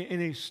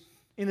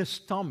a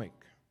stomach.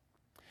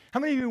 How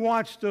many of you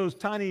watched those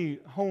tiny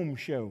home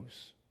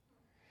shows?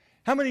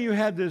 How many of you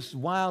had this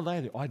wild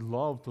idea? Oh, I'd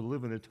love to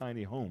live in a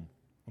tiny home.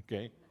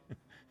 Okay.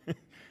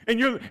 And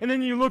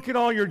then you look at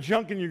all your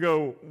junk and you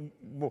go,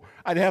 well,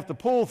 I'd have to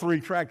pull 3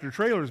 tractor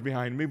trailers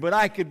behind me, but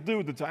I could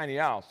do the tiny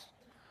house.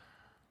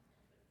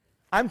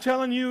 I'm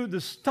telling you, the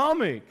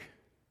stomach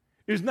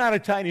is not a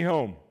tiny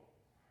home,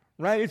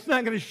 right? It's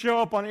not going to show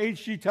up on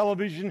HG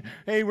television.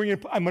 Hey, I'm going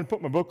to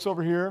put my books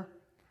over here.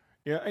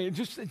 Yeah, it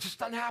just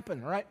doesn't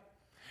happen, right?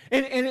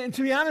 And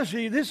to be honest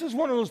with you, this is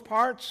one of those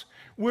parts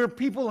where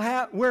people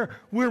have, where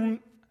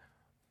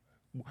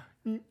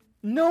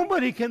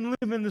nobody can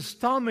live in the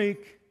stomach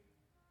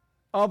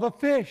of a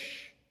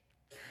fish.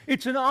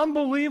 It's an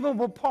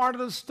unbelievable part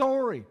of the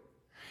story.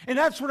 And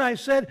that's what I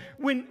said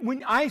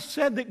when I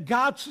said that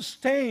God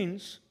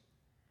sustains.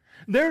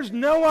 There's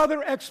no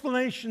other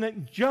explanation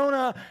that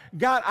Jonah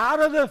got out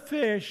of the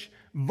fish,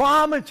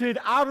 vomited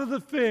out of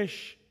the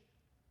fish,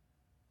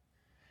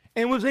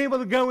 and was able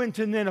to go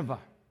into Nineveh.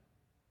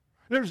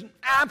 There's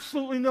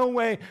absolutely no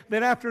way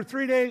that after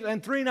 3 days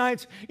and 3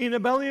 nights in the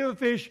belly of a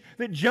fish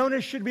that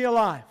Jonah should be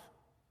alive.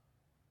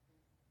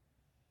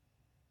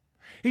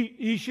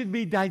 He should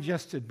be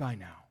digested by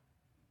now.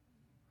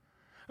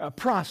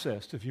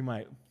 Processed, if you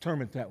might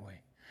term it that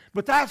way.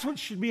 But that's what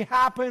should be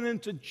happening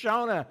to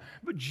Jonah.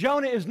 But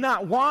Jonah is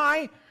not.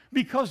 Why?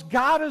 Because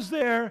God is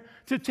there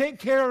to take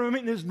care of him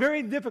in this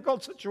very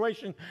difficult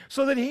situation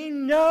so that he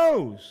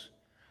knows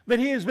that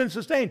he has been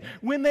sustained.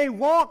 When they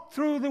walked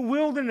through the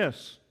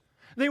wilderness,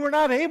 they were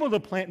not able to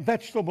plant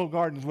vegetable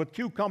gardens with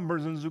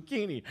cucumbers and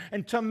zucchini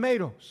and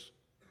tomatoes.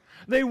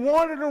 They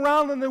wandered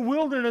around in the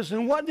wilderness,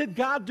 and what did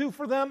God do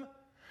for them?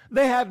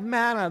 They had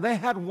manna. They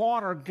had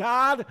water.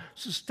 God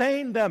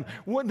sustained them.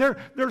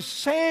 Their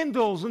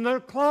sandals and their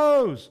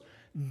clothes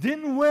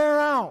didn't wear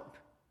out.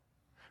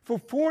 For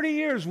 40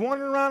 years,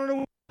 wandering around in the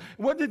wilderness,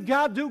 what did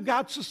God do?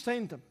 God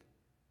sustained them.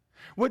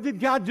 What did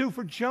God do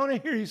for Jonah?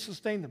 Here, he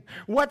sustained them.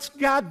 What's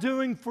God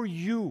doing for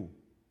you?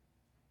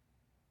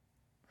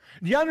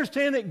 Do you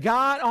understand that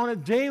God, on a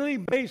daily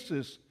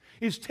basis,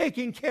 is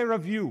taking care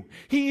of you?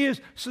 He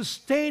is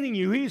sustaining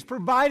you. He's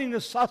providing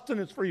the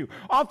sustenance for you.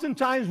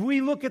 Oftentimes,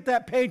 we look at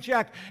that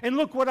paycheck and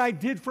look what I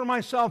did for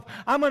myself.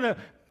 I'm going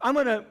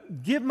to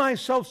give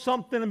myself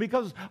something, and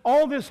because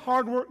all this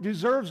hard work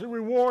deserves a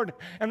reward,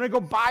 I'm going to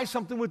go buy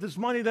something with this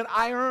money that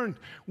I earned.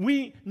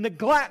 We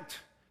neglect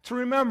to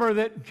remember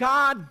that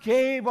God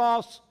gave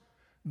us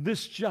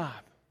this job.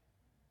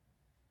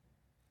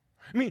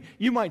 I mean,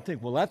 you might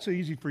think, well, that's so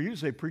easy for you to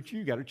say, preacher,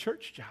 you got a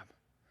church job.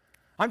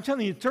 I'm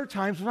telling you, there are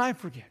times when I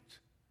forget.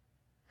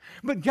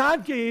 But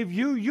God gave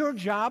you your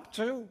job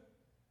too.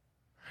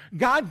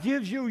 God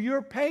gives you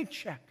your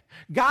paycheck.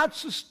 God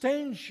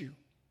sustains you.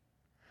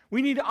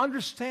 We need to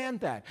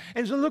understand that.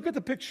 And so look at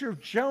the picture of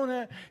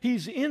Jonah.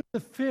 He's in the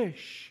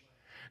fish.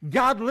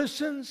 God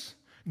listens.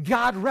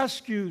 God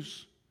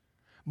rescues.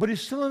 But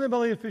he's still in the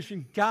belly of the fish,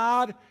 and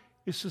God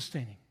is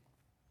sustaining.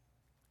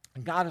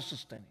 And God is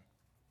sustaining.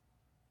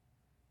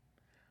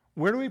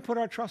 Where do we put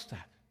our trust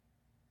at?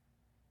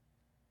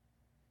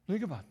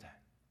 Think about that.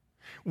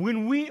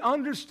 When we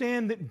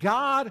understand that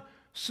God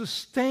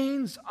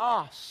sustains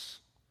us,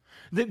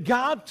 that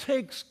God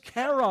takes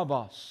care of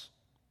us,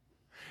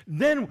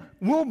 then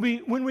we'll be,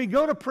 when we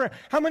go to prayer,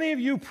 how many of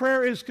you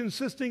prayer is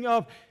consisting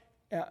of,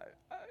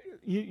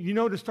 you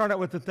know to start out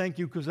with the thank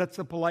you, because that's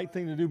the polite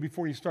thing to do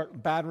before you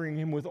start battering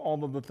him with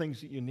all of the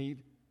things that you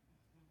need?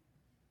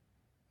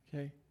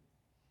 Okay?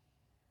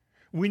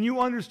 When you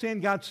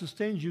understand God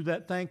sustains you,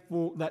 that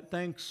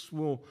thanks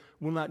will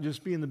not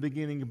just be in the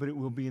beginning, but it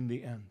will be in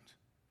the end.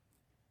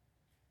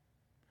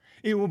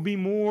 It will be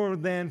more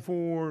than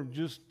for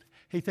just,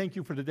 hey, thank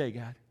you for today,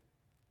 God.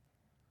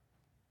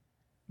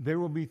 There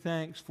will be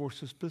thanks for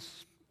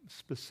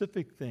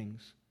specific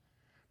things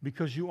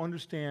because you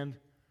understand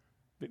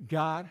that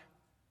God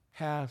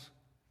has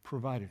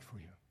provided for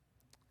you.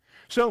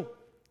 So,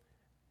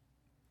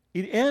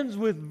 it ends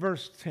with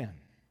verse 10.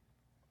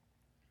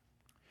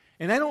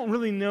 And I didn't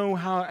really know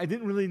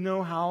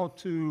how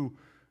to,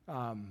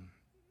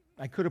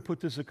 I could have put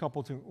this a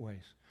couple different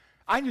ways.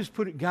 I just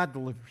put it, God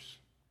delivers.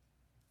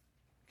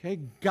 Okay,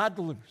 God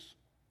delivers.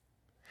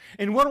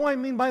 And what do I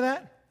mean by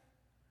that?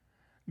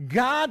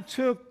 God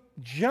took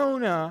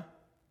Jonah,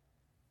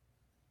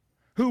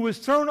 who was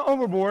thrown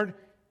overboard,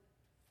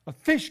 a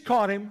fish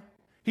caught him,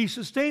 he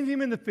sustained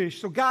him in the fish.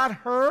 So God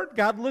heard,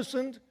 God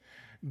listened,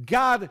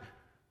 God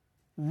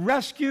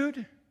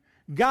rescued,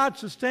 God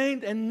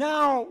sustained, and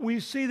now we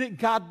see that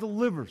God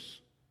delivers.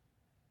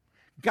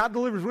 God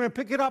delivers. We're going to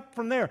pick it up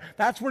from there.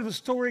 That's where the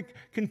story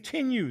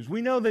continues.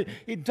 We know that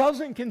it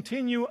doesn't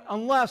continue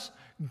unless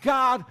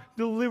God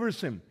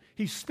delivers him.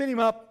 He spit him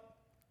up,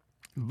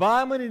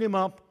 vomited him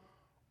up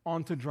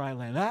onto dry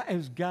land. That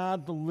is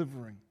God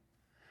delivering.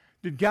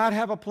 Did God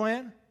have a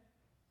plan?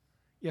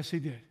 Yes, he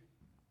did.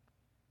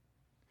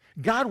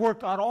 God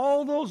worked out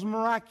all those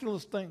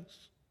miraculous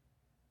things.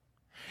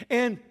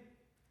 And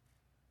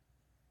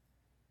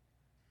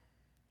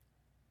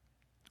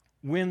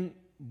when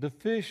the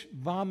fish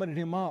vomited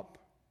him up,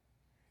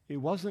 it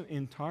wasn't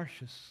in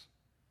Tarshish.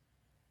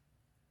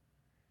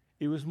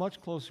 It was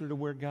much closer to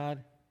where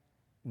God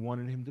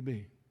wanted him to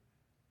be.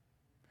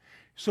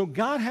 So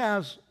God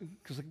has,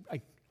 because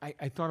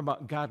I thought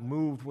about God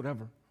moved,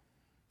 whatever.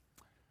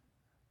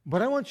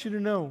 But I want you to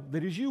know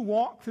that as you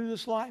walk through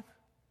this life,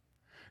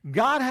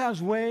 God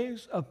has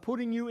ways of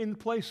putting you in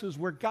places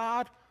where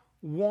God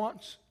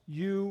wants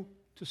you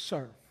to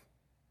serve.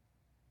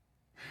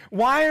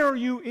 Why are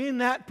you in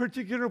that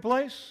particular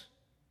place?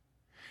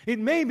 It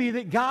may be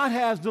that God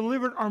has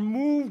delivered or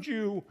moved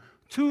you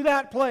to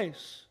that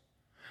place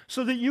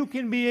so that you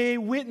can be a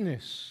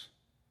witness.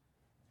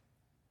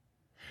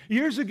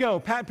 Years ago,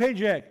 Pat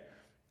Pajak,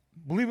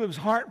 I believe it was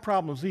heart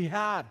problems he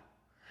had.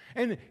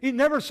 And it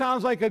never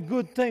sounds like a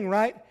good thing,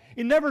 right?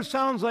 It never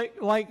sounds like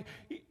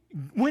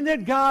when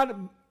did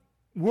God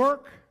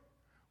work?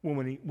 Well,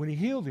 when he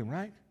healed him,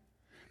 right?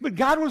 But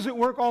God was at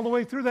work all the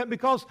way through that,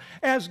 because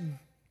as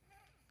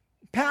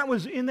Pat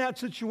was in that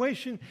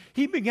situation,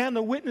 he began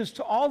to witness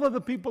to all of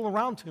the people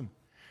around him.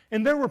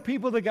 And there were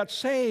people that got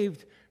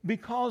saved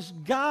because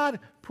God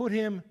put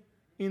him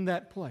in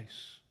that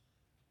place.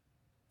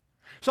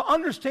 So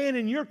understand,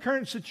 in your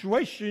current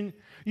situation,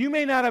 you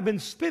may not have been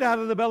spit out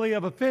of the belly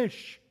of a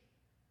fish,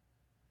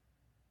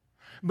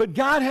 but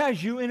God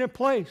has you in a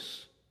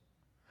place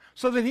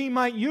so that he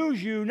might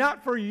use you,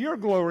 not for your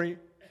glory,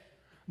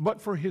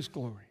 but for his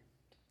glory.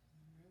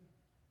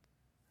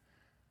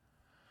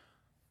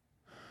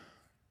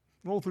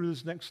 Roll through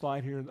this next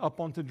slide here,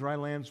 up onto dry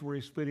lands where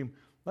he spit him.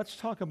 Let's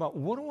talk about,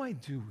 what do I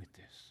do with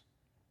this?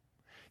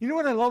 You know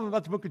what I love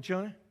about the book of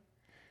Jonah?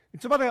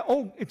 It's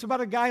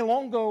about a guy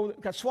long ago that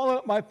got swallowed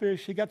up by a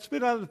fish. He got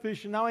spit out of the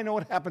fish, and now I know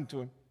what happened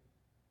to him.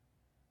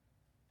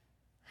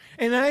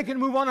 And then I can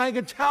move on. I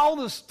can tell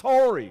the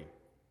story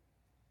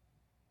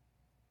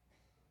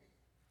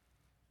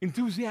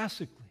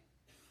enthusiastically.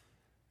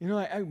 You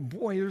know,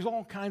 boy, there's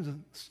all kinds of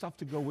stuff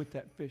to go with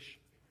that fish.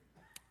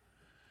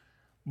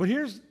 But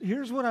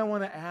here's what I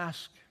want to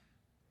ask,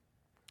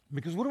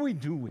 because what do we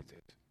do with it?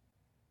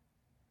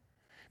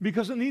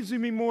 Because it needs to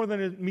be more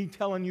than me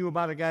telling you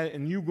about a guy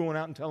and you going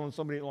out and telling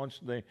somebody at lunch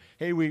today,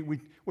 hey,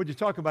 what'd you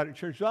talk about at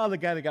church? Oh, the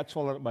guy that got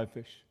swallowed up by a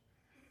fish,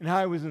 and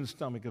how he was in the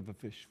stomach of a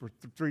fish for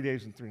 3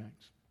 days and 3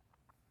 nights.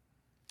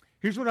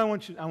 Here's what I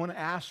want to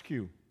ask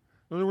you.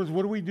 In other words,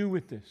 what do we do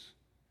with this?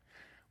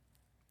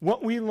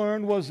 What we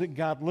learned was that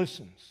God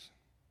listens.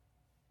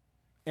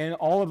 And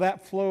all of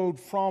that flowed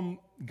from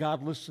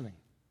God listening.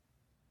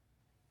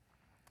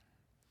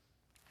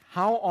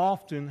 How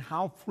often,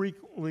 how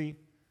frequently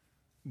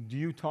do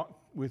you talk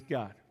with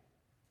God?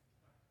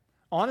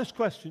 Honest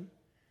question.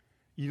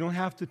 You don't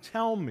have to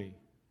tell me,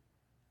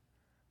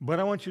 but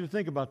I want you to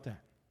think about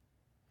that.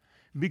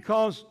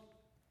 Because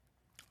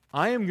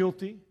I am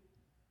guilty,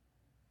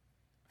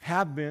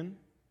 have been,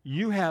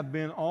 you have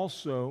been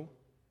also,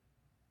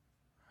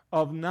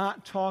 of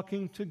not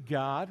talking to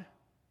God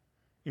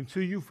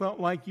until you felt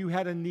like you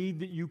had a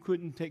need that you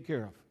couldn't take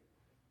care of.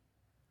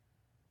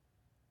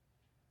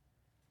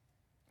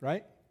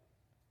 Right?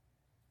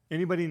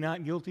 Anybody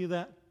not guilty of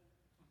that?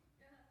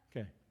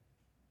 Okay.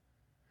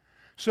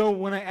 So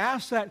when I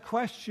ask that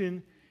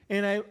question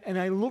and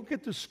I look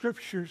at the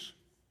Scriptures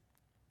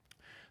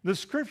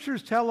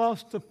tell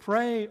us to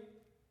pray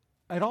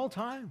at all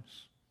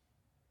times.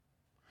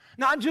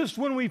 Not just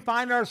when we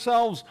find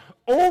ourselves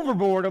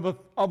overboard of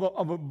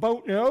a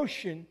boat in the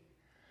ocean,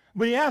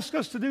 but he asks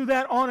us to do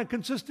that on a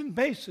consistent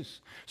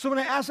basis. So when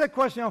I ask that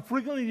question, how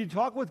frequently do you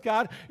talk with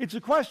God? It's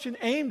a question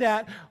aimed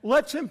at,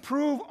 let's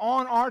improve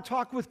on our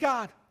talk with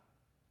God.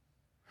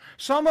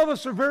 Some of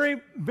us are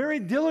very, very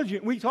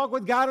diligent. We talk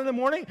with God in the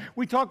morning.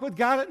 We talk with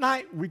God at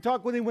night. We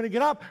talk with him when we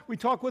get up. We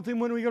talk with him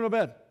when we go to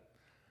bed.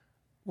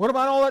 What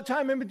about all that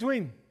time in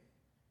between?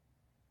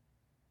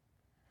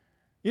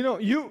 You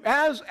know,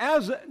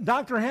 as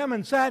Dr.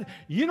 Hammond said,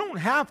 you don't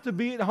have to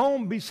be at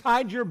home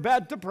beside your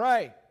bed to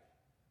pray.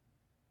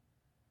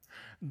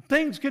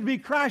 Things could be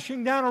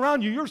crashing down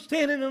around you. You're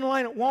standing in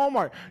line at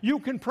Walmart. You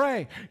can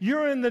pray.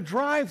 You're in the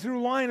drive-through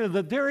line of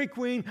the Dairy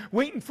Queen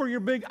waiting for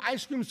your big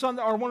ice cream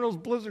sundae or one of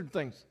those blizzard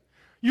things.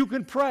 You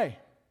can pray.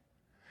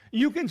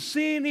 You can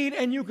see a need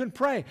and you can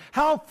pray.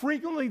 How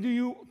frequently do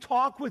you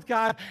talk with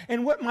God?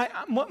 And what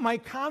my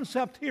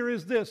concept here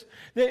is this,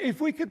 that if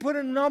we could put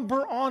a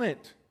number on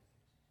it,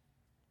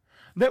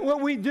 that what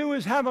we do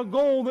is have a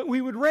goal that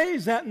we would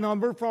raise that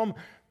number from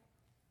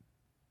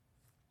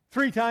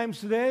 3 times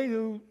today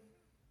to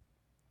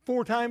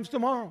 4 times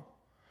tomorrow,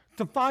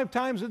 to 5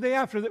 times the day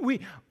after, that we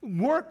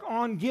work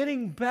on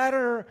getting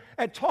better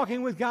at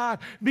talking with God.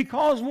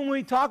 Because when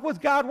we talk with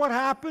God, what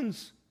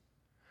happens?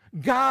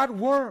 God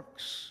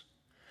works.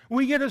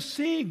 We get to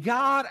see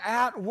God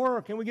at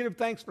work, and we give him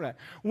thanks for that.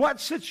 What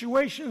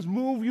situations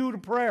move you to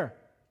prayer?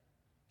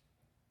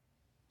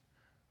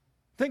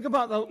 Think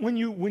about when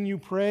you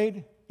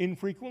prayed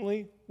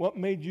infrequently, what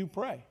made you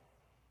pray?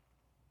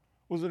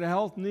 Was it a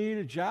health need,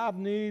 a job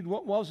need?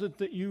 What was it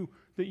that you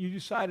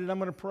decided, I'm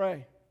going to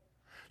pray?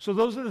 So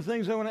those are the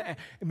things I want to,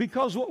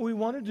 because what we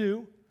want to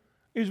do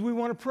is we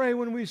want to pray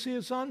when we see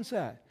a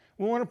sunset.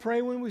 We want to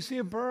pray when we see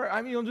a bird.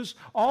 I mean, just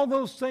all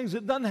those things.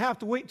 It doesn't have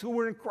to wait till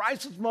we're in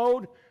crisis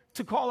mode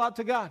to call out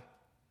to God.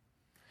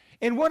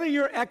 And what are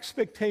your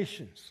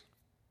expectations?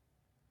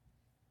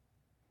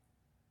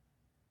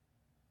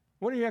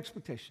 What are your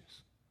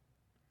expectations?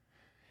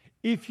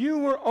 If you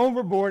were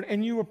overboard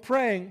and you were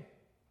praying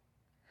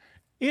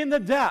in the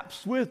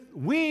depths with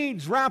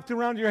weeds wrapped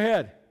around your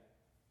head,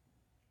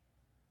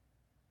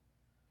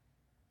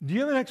 do you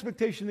have an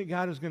expectation that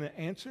God is going to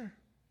answer?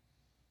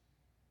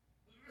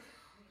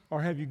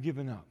 Or have you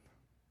given up?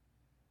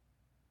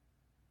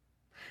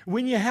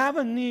 When you have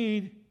a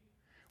need,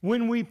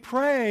 when we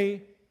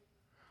pray,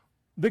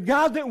 the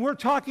God that we're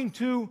talking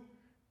to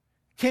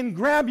can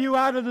grab you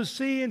out of the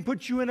sea and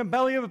put you in the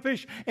belly of a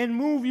fish and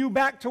move you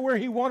back to where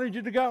He wanted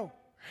you to go.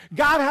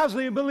 God has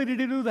the ability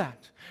to do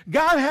that.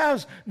 God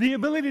has the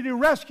ability to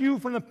rescue you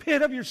from the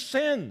pit of your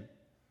sin.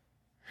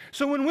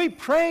 So when we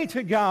pray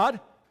to God,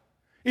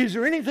 is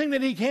there anything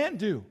that He can't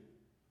do?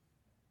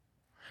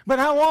 But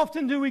how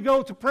often do we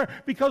go to prayer?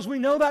 Because we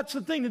know that's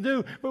the thing to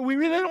do, but we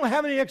really don't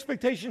have any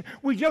expectation.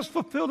 We just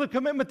fulfill the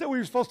commitment that we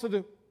were supposed to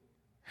do.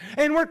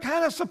 And we're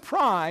kind of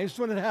surprised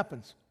when it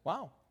happens.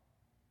 Wow.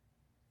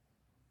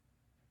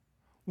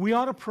 We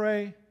ought to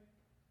pray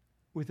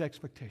with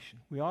expectation.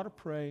 We ought to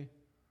pray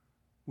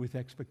with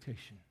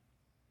expectation.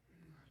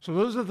 So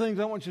those are the things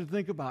I want you to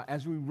think about.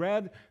 As we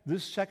read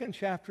this second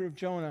chapter of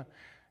Jonah,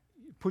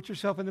 put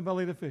yourself in the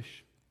belly of the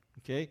fish.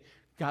 Okay?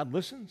 God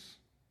listens.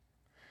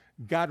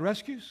 God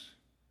rescues.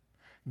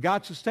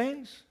 God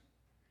sustains.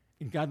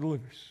 And God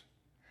delivers.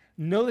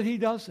 Know that He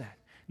does that.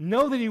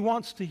 Know that He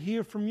wants to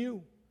hear from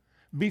you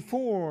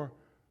before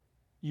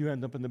you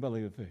end up in the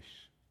belly of the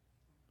fish.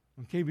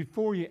 Okay?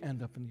 Before you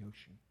end up in the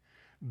ocean.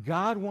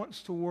 God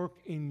wants to work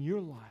in your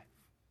life.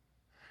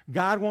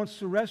 God wants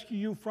to rescue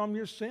you from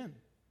your sin.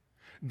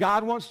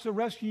 God wants to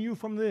rescue you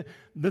from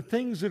the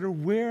things that are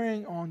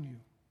wearing on you.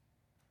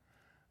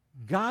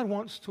 God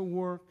wants to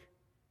work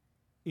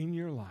in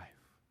your life.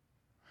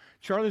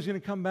 Charlie's going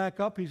to come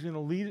back up. He's going to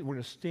lead it. We're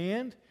going to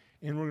stand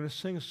and we're going to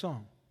sing a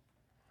song.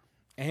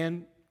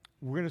 And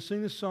we're going to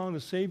sing the song,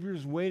 The Savior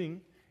is Waiting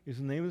is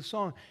the name of the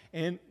song.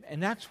 And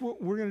that's what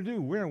we're going to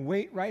do. We're going to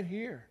wait right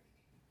here.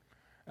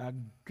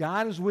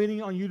 God is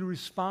waiting on you to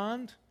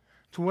respond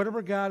to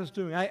whatever God is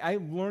doing. I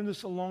learned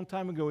this a long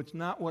time ago. It's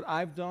not what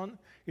I've done.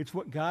 It's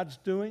what God's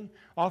doing.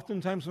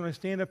 Oftentimes when I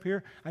stand up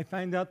here, I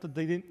find out that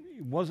it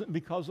wasn't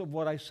because of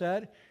what I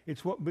said.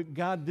 It's what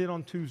God did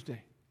on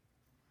Tuesday.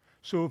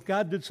 So if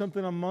God did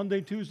something on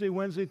Monday, Tuesday,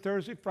 Wednesday,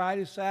 Thursday,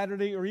 Friday,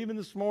 Saturday, or even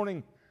this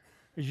morning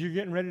as you're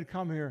getting ready to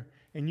come here,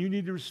 and you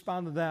need to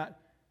respond to that,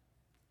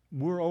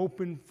 we're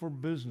open for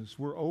business.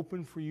 We're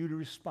open for you to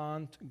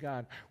respond to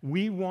God.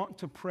 We want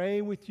to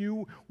pray with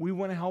you. We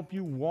want to help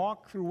you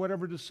walk through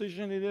whatever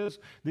decision it is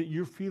that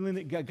you're feeling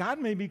that God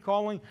may be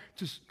calling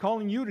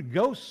you to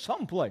go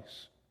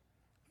someplace.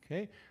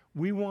 Okay?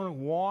 We want to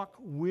walk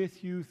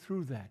with you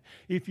through that.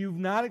 If you've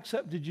not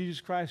accepted Jesus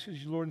Christ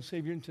as your Lord and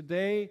Savior, and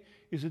today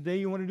is the day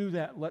you want to do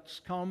that, let's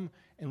come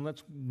and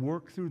let's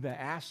work through that.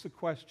 Ask the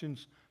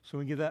questions so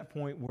we get to that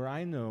point where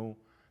I know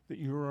that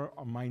you're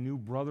my new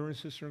brother and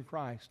sister in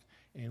Christ.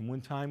 And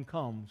when time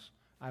comes,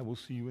 I will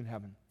see you in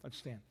heaven. Let's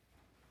stand.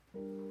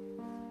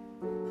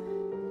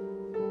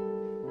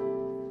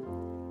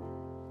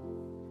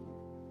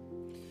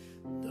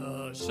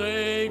 The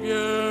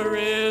Savior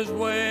is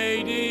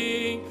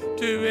waiting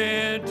to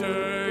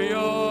enter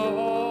your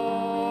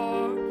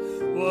heart.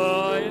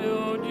 Why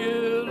don't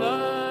you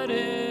let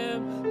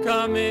Him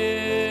come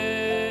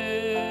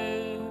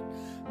in?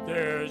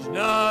 There's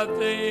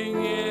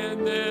nothing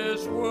in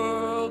this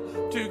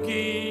world to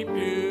keep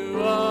you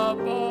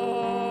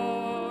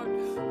apart.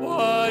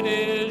 What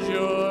is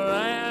your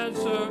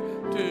answer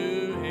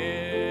to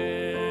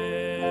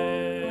Him?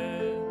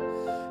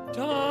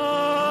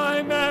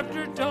 Time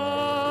after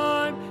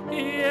time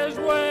He has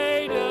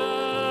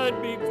waited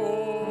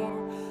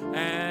before,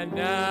 and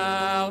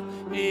now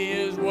He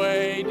is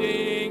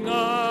waiting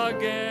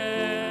again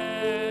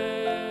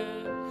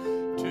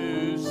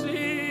to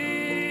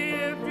see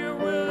if you're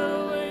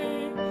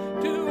willing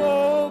to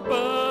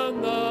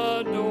open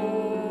the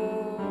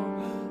door.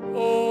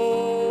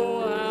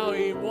 Oh, how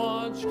He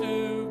wants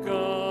to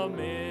come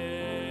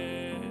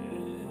in.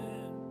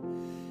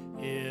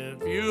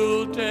 If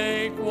you'll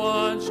take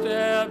one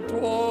step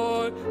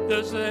toward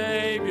the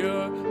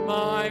Savior,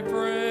 my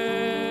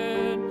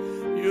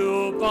friend,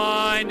 you'll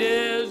find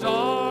His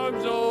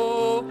arms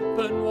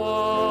open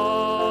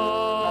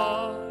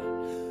wide.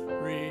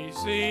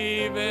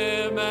 Receive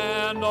Him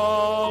and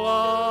all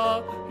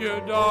of your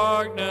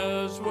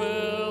darkness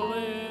will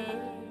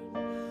end.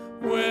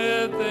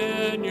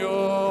 Within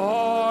your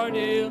heart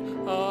He'll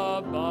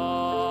abide.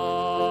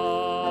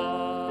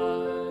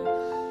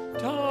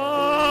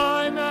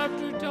 Time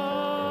after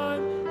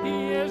time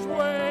He has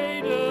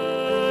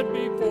waited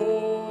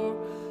before,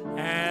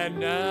 and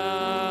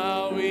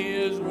now He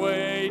is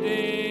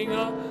waiting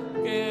again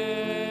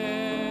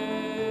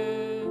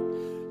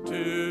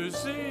to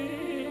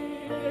see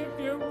if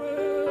you're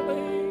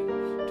willing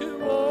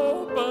to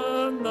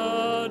open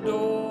the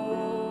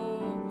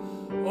door.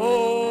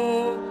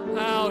 Oh,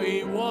 how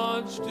He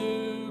wants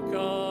to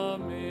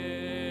come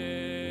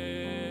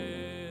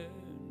in.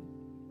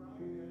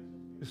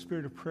 The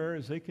spirit of prayer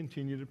as they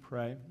continue to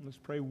pray. Let's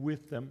pray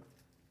with them.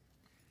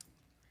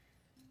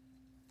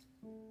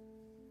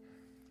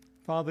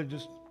 Father,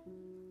 just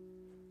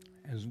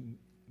as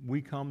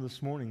we come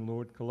this morning,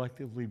 Lord,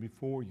 collectively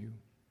before you,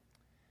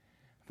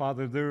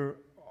 Father, there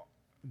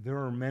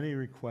are many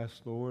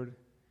requests, Lord,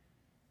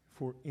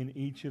 for in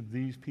each of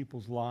these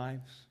people's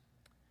lives.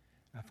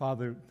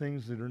 Father,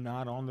 things that are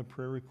not on the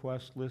prayer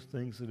request list,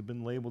 things that have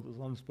been labeled as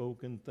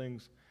unspoken,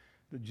 things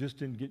that just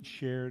didn't get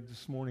shared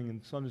this morning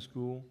in Sunday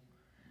school.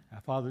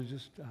 Father,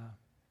 just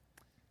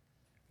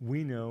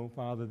we know,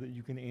 Father, that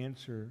you can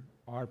answer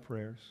our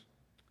prayers.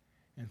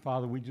 And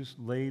Father, we just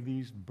lay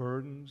these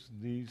burdens,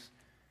 these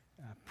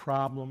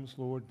problems,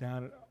 Lord,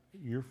 down at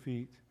your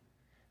feet.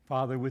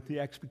 Father, with the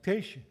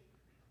expectation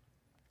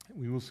that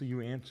we will see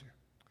you answer.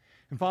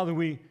 And Father,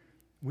 we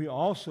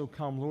also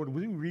come, Lord,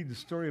 we read the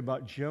story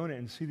about Jonah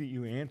and see that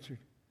you answered.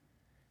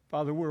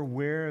 Father, we're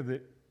aware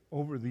that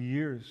over the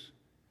years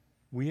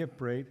we have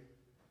prayed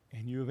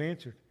and you have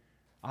answered.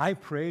 I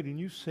prayed and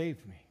you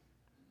saved me.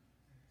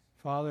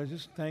 Father, I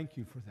just thank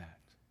you for that.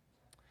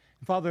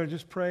 And Father, I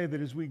just pray that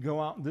as we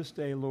go out this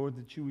day, Lord,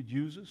 that you would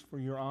use us for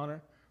your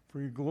honor, for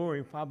your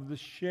glory. Father, to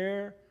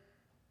share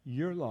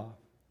your love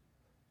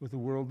with the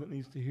world that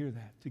needs to hear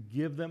that, to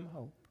give them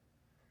hope.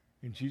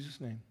 In Jesus'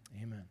 name,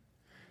 amen.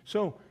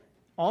 So,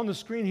 on the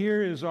screen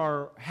here is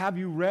our Have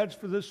You Reads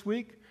for this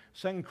week.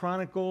 2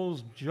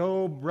 Chronicles,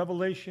 Job,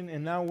 Revelation,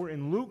 and now we're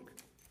in Luke.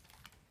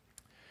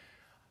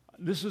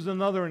 This is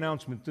another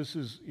announcement. This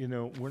is,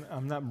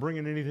 I'm not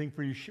bringing anything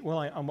for you.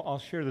 I'll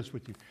share this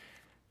with you.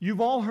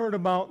 You've all heard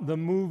about the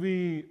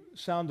movie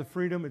Sound of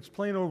Freedom. It's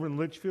playing over in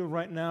Litchfield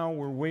right now.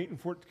 We're waiting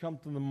for it to come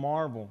to the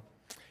Marvel.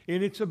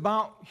 And it's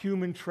about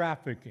human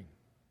trafficking.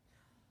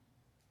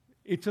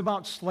 It's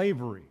about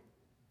slavery.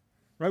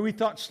 Right? We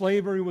thought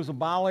slavery was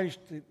abolished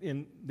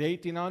in the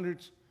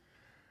 1800s.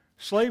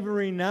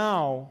 Slavery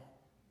now,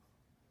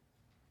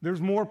 there's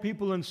more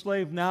people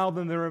enslaved now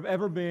than there have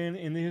ever been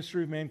in the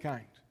history of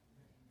mankind.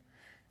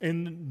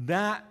 And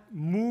that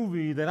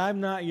movie that we've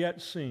not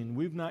yet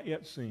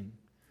seen,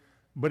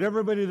 but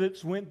everybody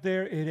that's went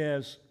there,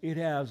 it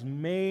has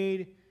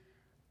made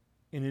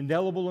an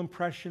indelible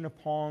impression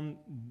upon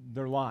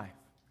their life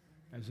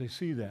as they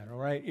see that, all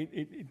right?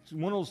 It's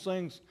one of those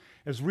things,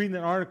 as reading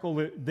an article,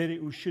 that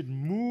it should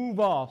move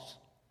us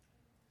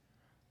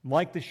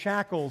like the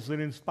shackles that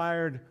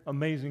inspired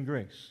Amazing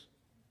Grace,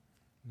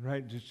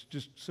 right?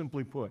 Just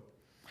simply put.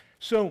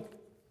 So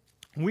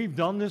we've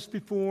done this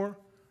before.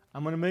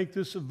 I'm going to make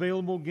this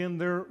available again.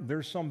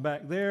 There's some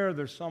back there.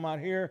 There's some out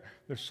here.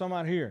 There's some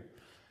out here.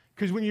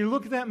 Because when you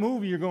look at that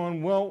movie, you're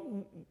going,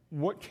 well,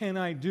 what can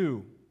I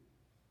do?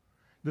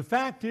 The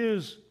fact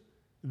is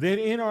that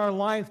in our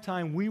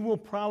lifetime, we will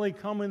probably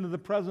come into the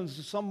presence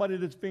of somebody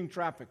that's being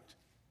trafficked.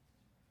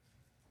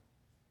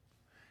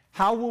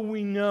 How will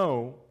we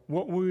know?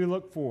 What will we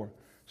look for?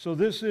 So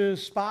this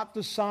is spot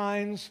the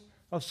signs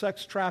of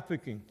sex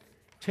trafficking.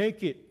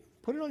 Take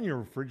it, put it on your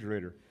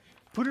refrigerator.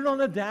 Put it on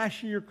the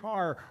dash of your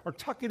car or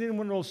tuck it in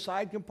one of those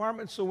side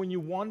compartments so when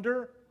you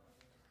wander,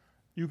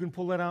 you can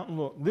pull it out and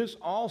look. This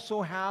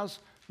also has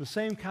the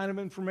same kind of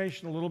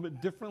information a little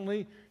bit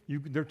differently.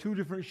 They're two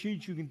different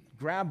sheets. You can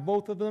grab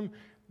both of them.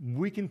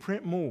 We can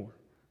print more.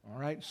 All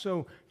right?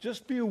 So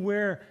just be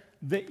aware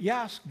that,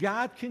 yes,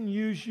 God can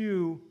use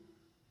you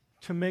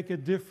to make a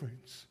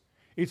difference.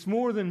 It's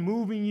more than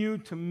moving you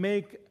to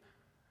make,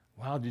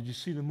 wow, did you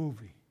see the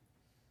movie?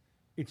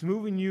 It's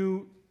moving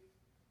you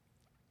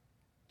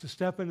to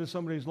step into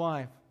somebody's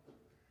life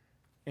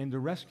and to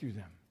rescue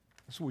them.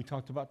 That's what we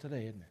talked about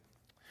today, isn't it?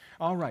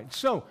 All right.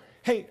 So,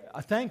 hey,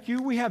 thank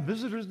you. We have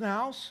visitors in the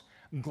house.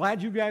 I'm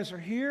glad you guys are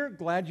here.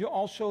 Glad you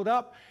all showed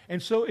up.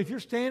 And so if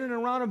you're standing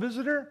around a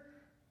visitor,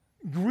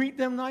 greet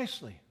them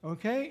nicely,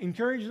 okay?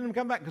 Encourage them to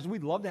come back because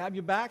we'd love to have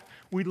you back.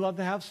 We'd love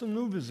to have some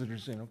new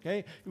visitors in, okay?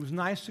 It was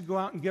nice to go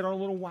out and get our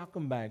little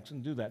welcome bags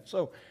and do that.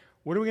 So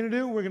what are we going to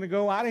do? We're going to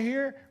go out of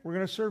here. We're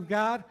going to serve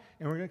God,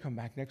 and we're going to come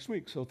back next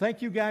week. So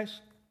thank you,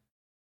 guys.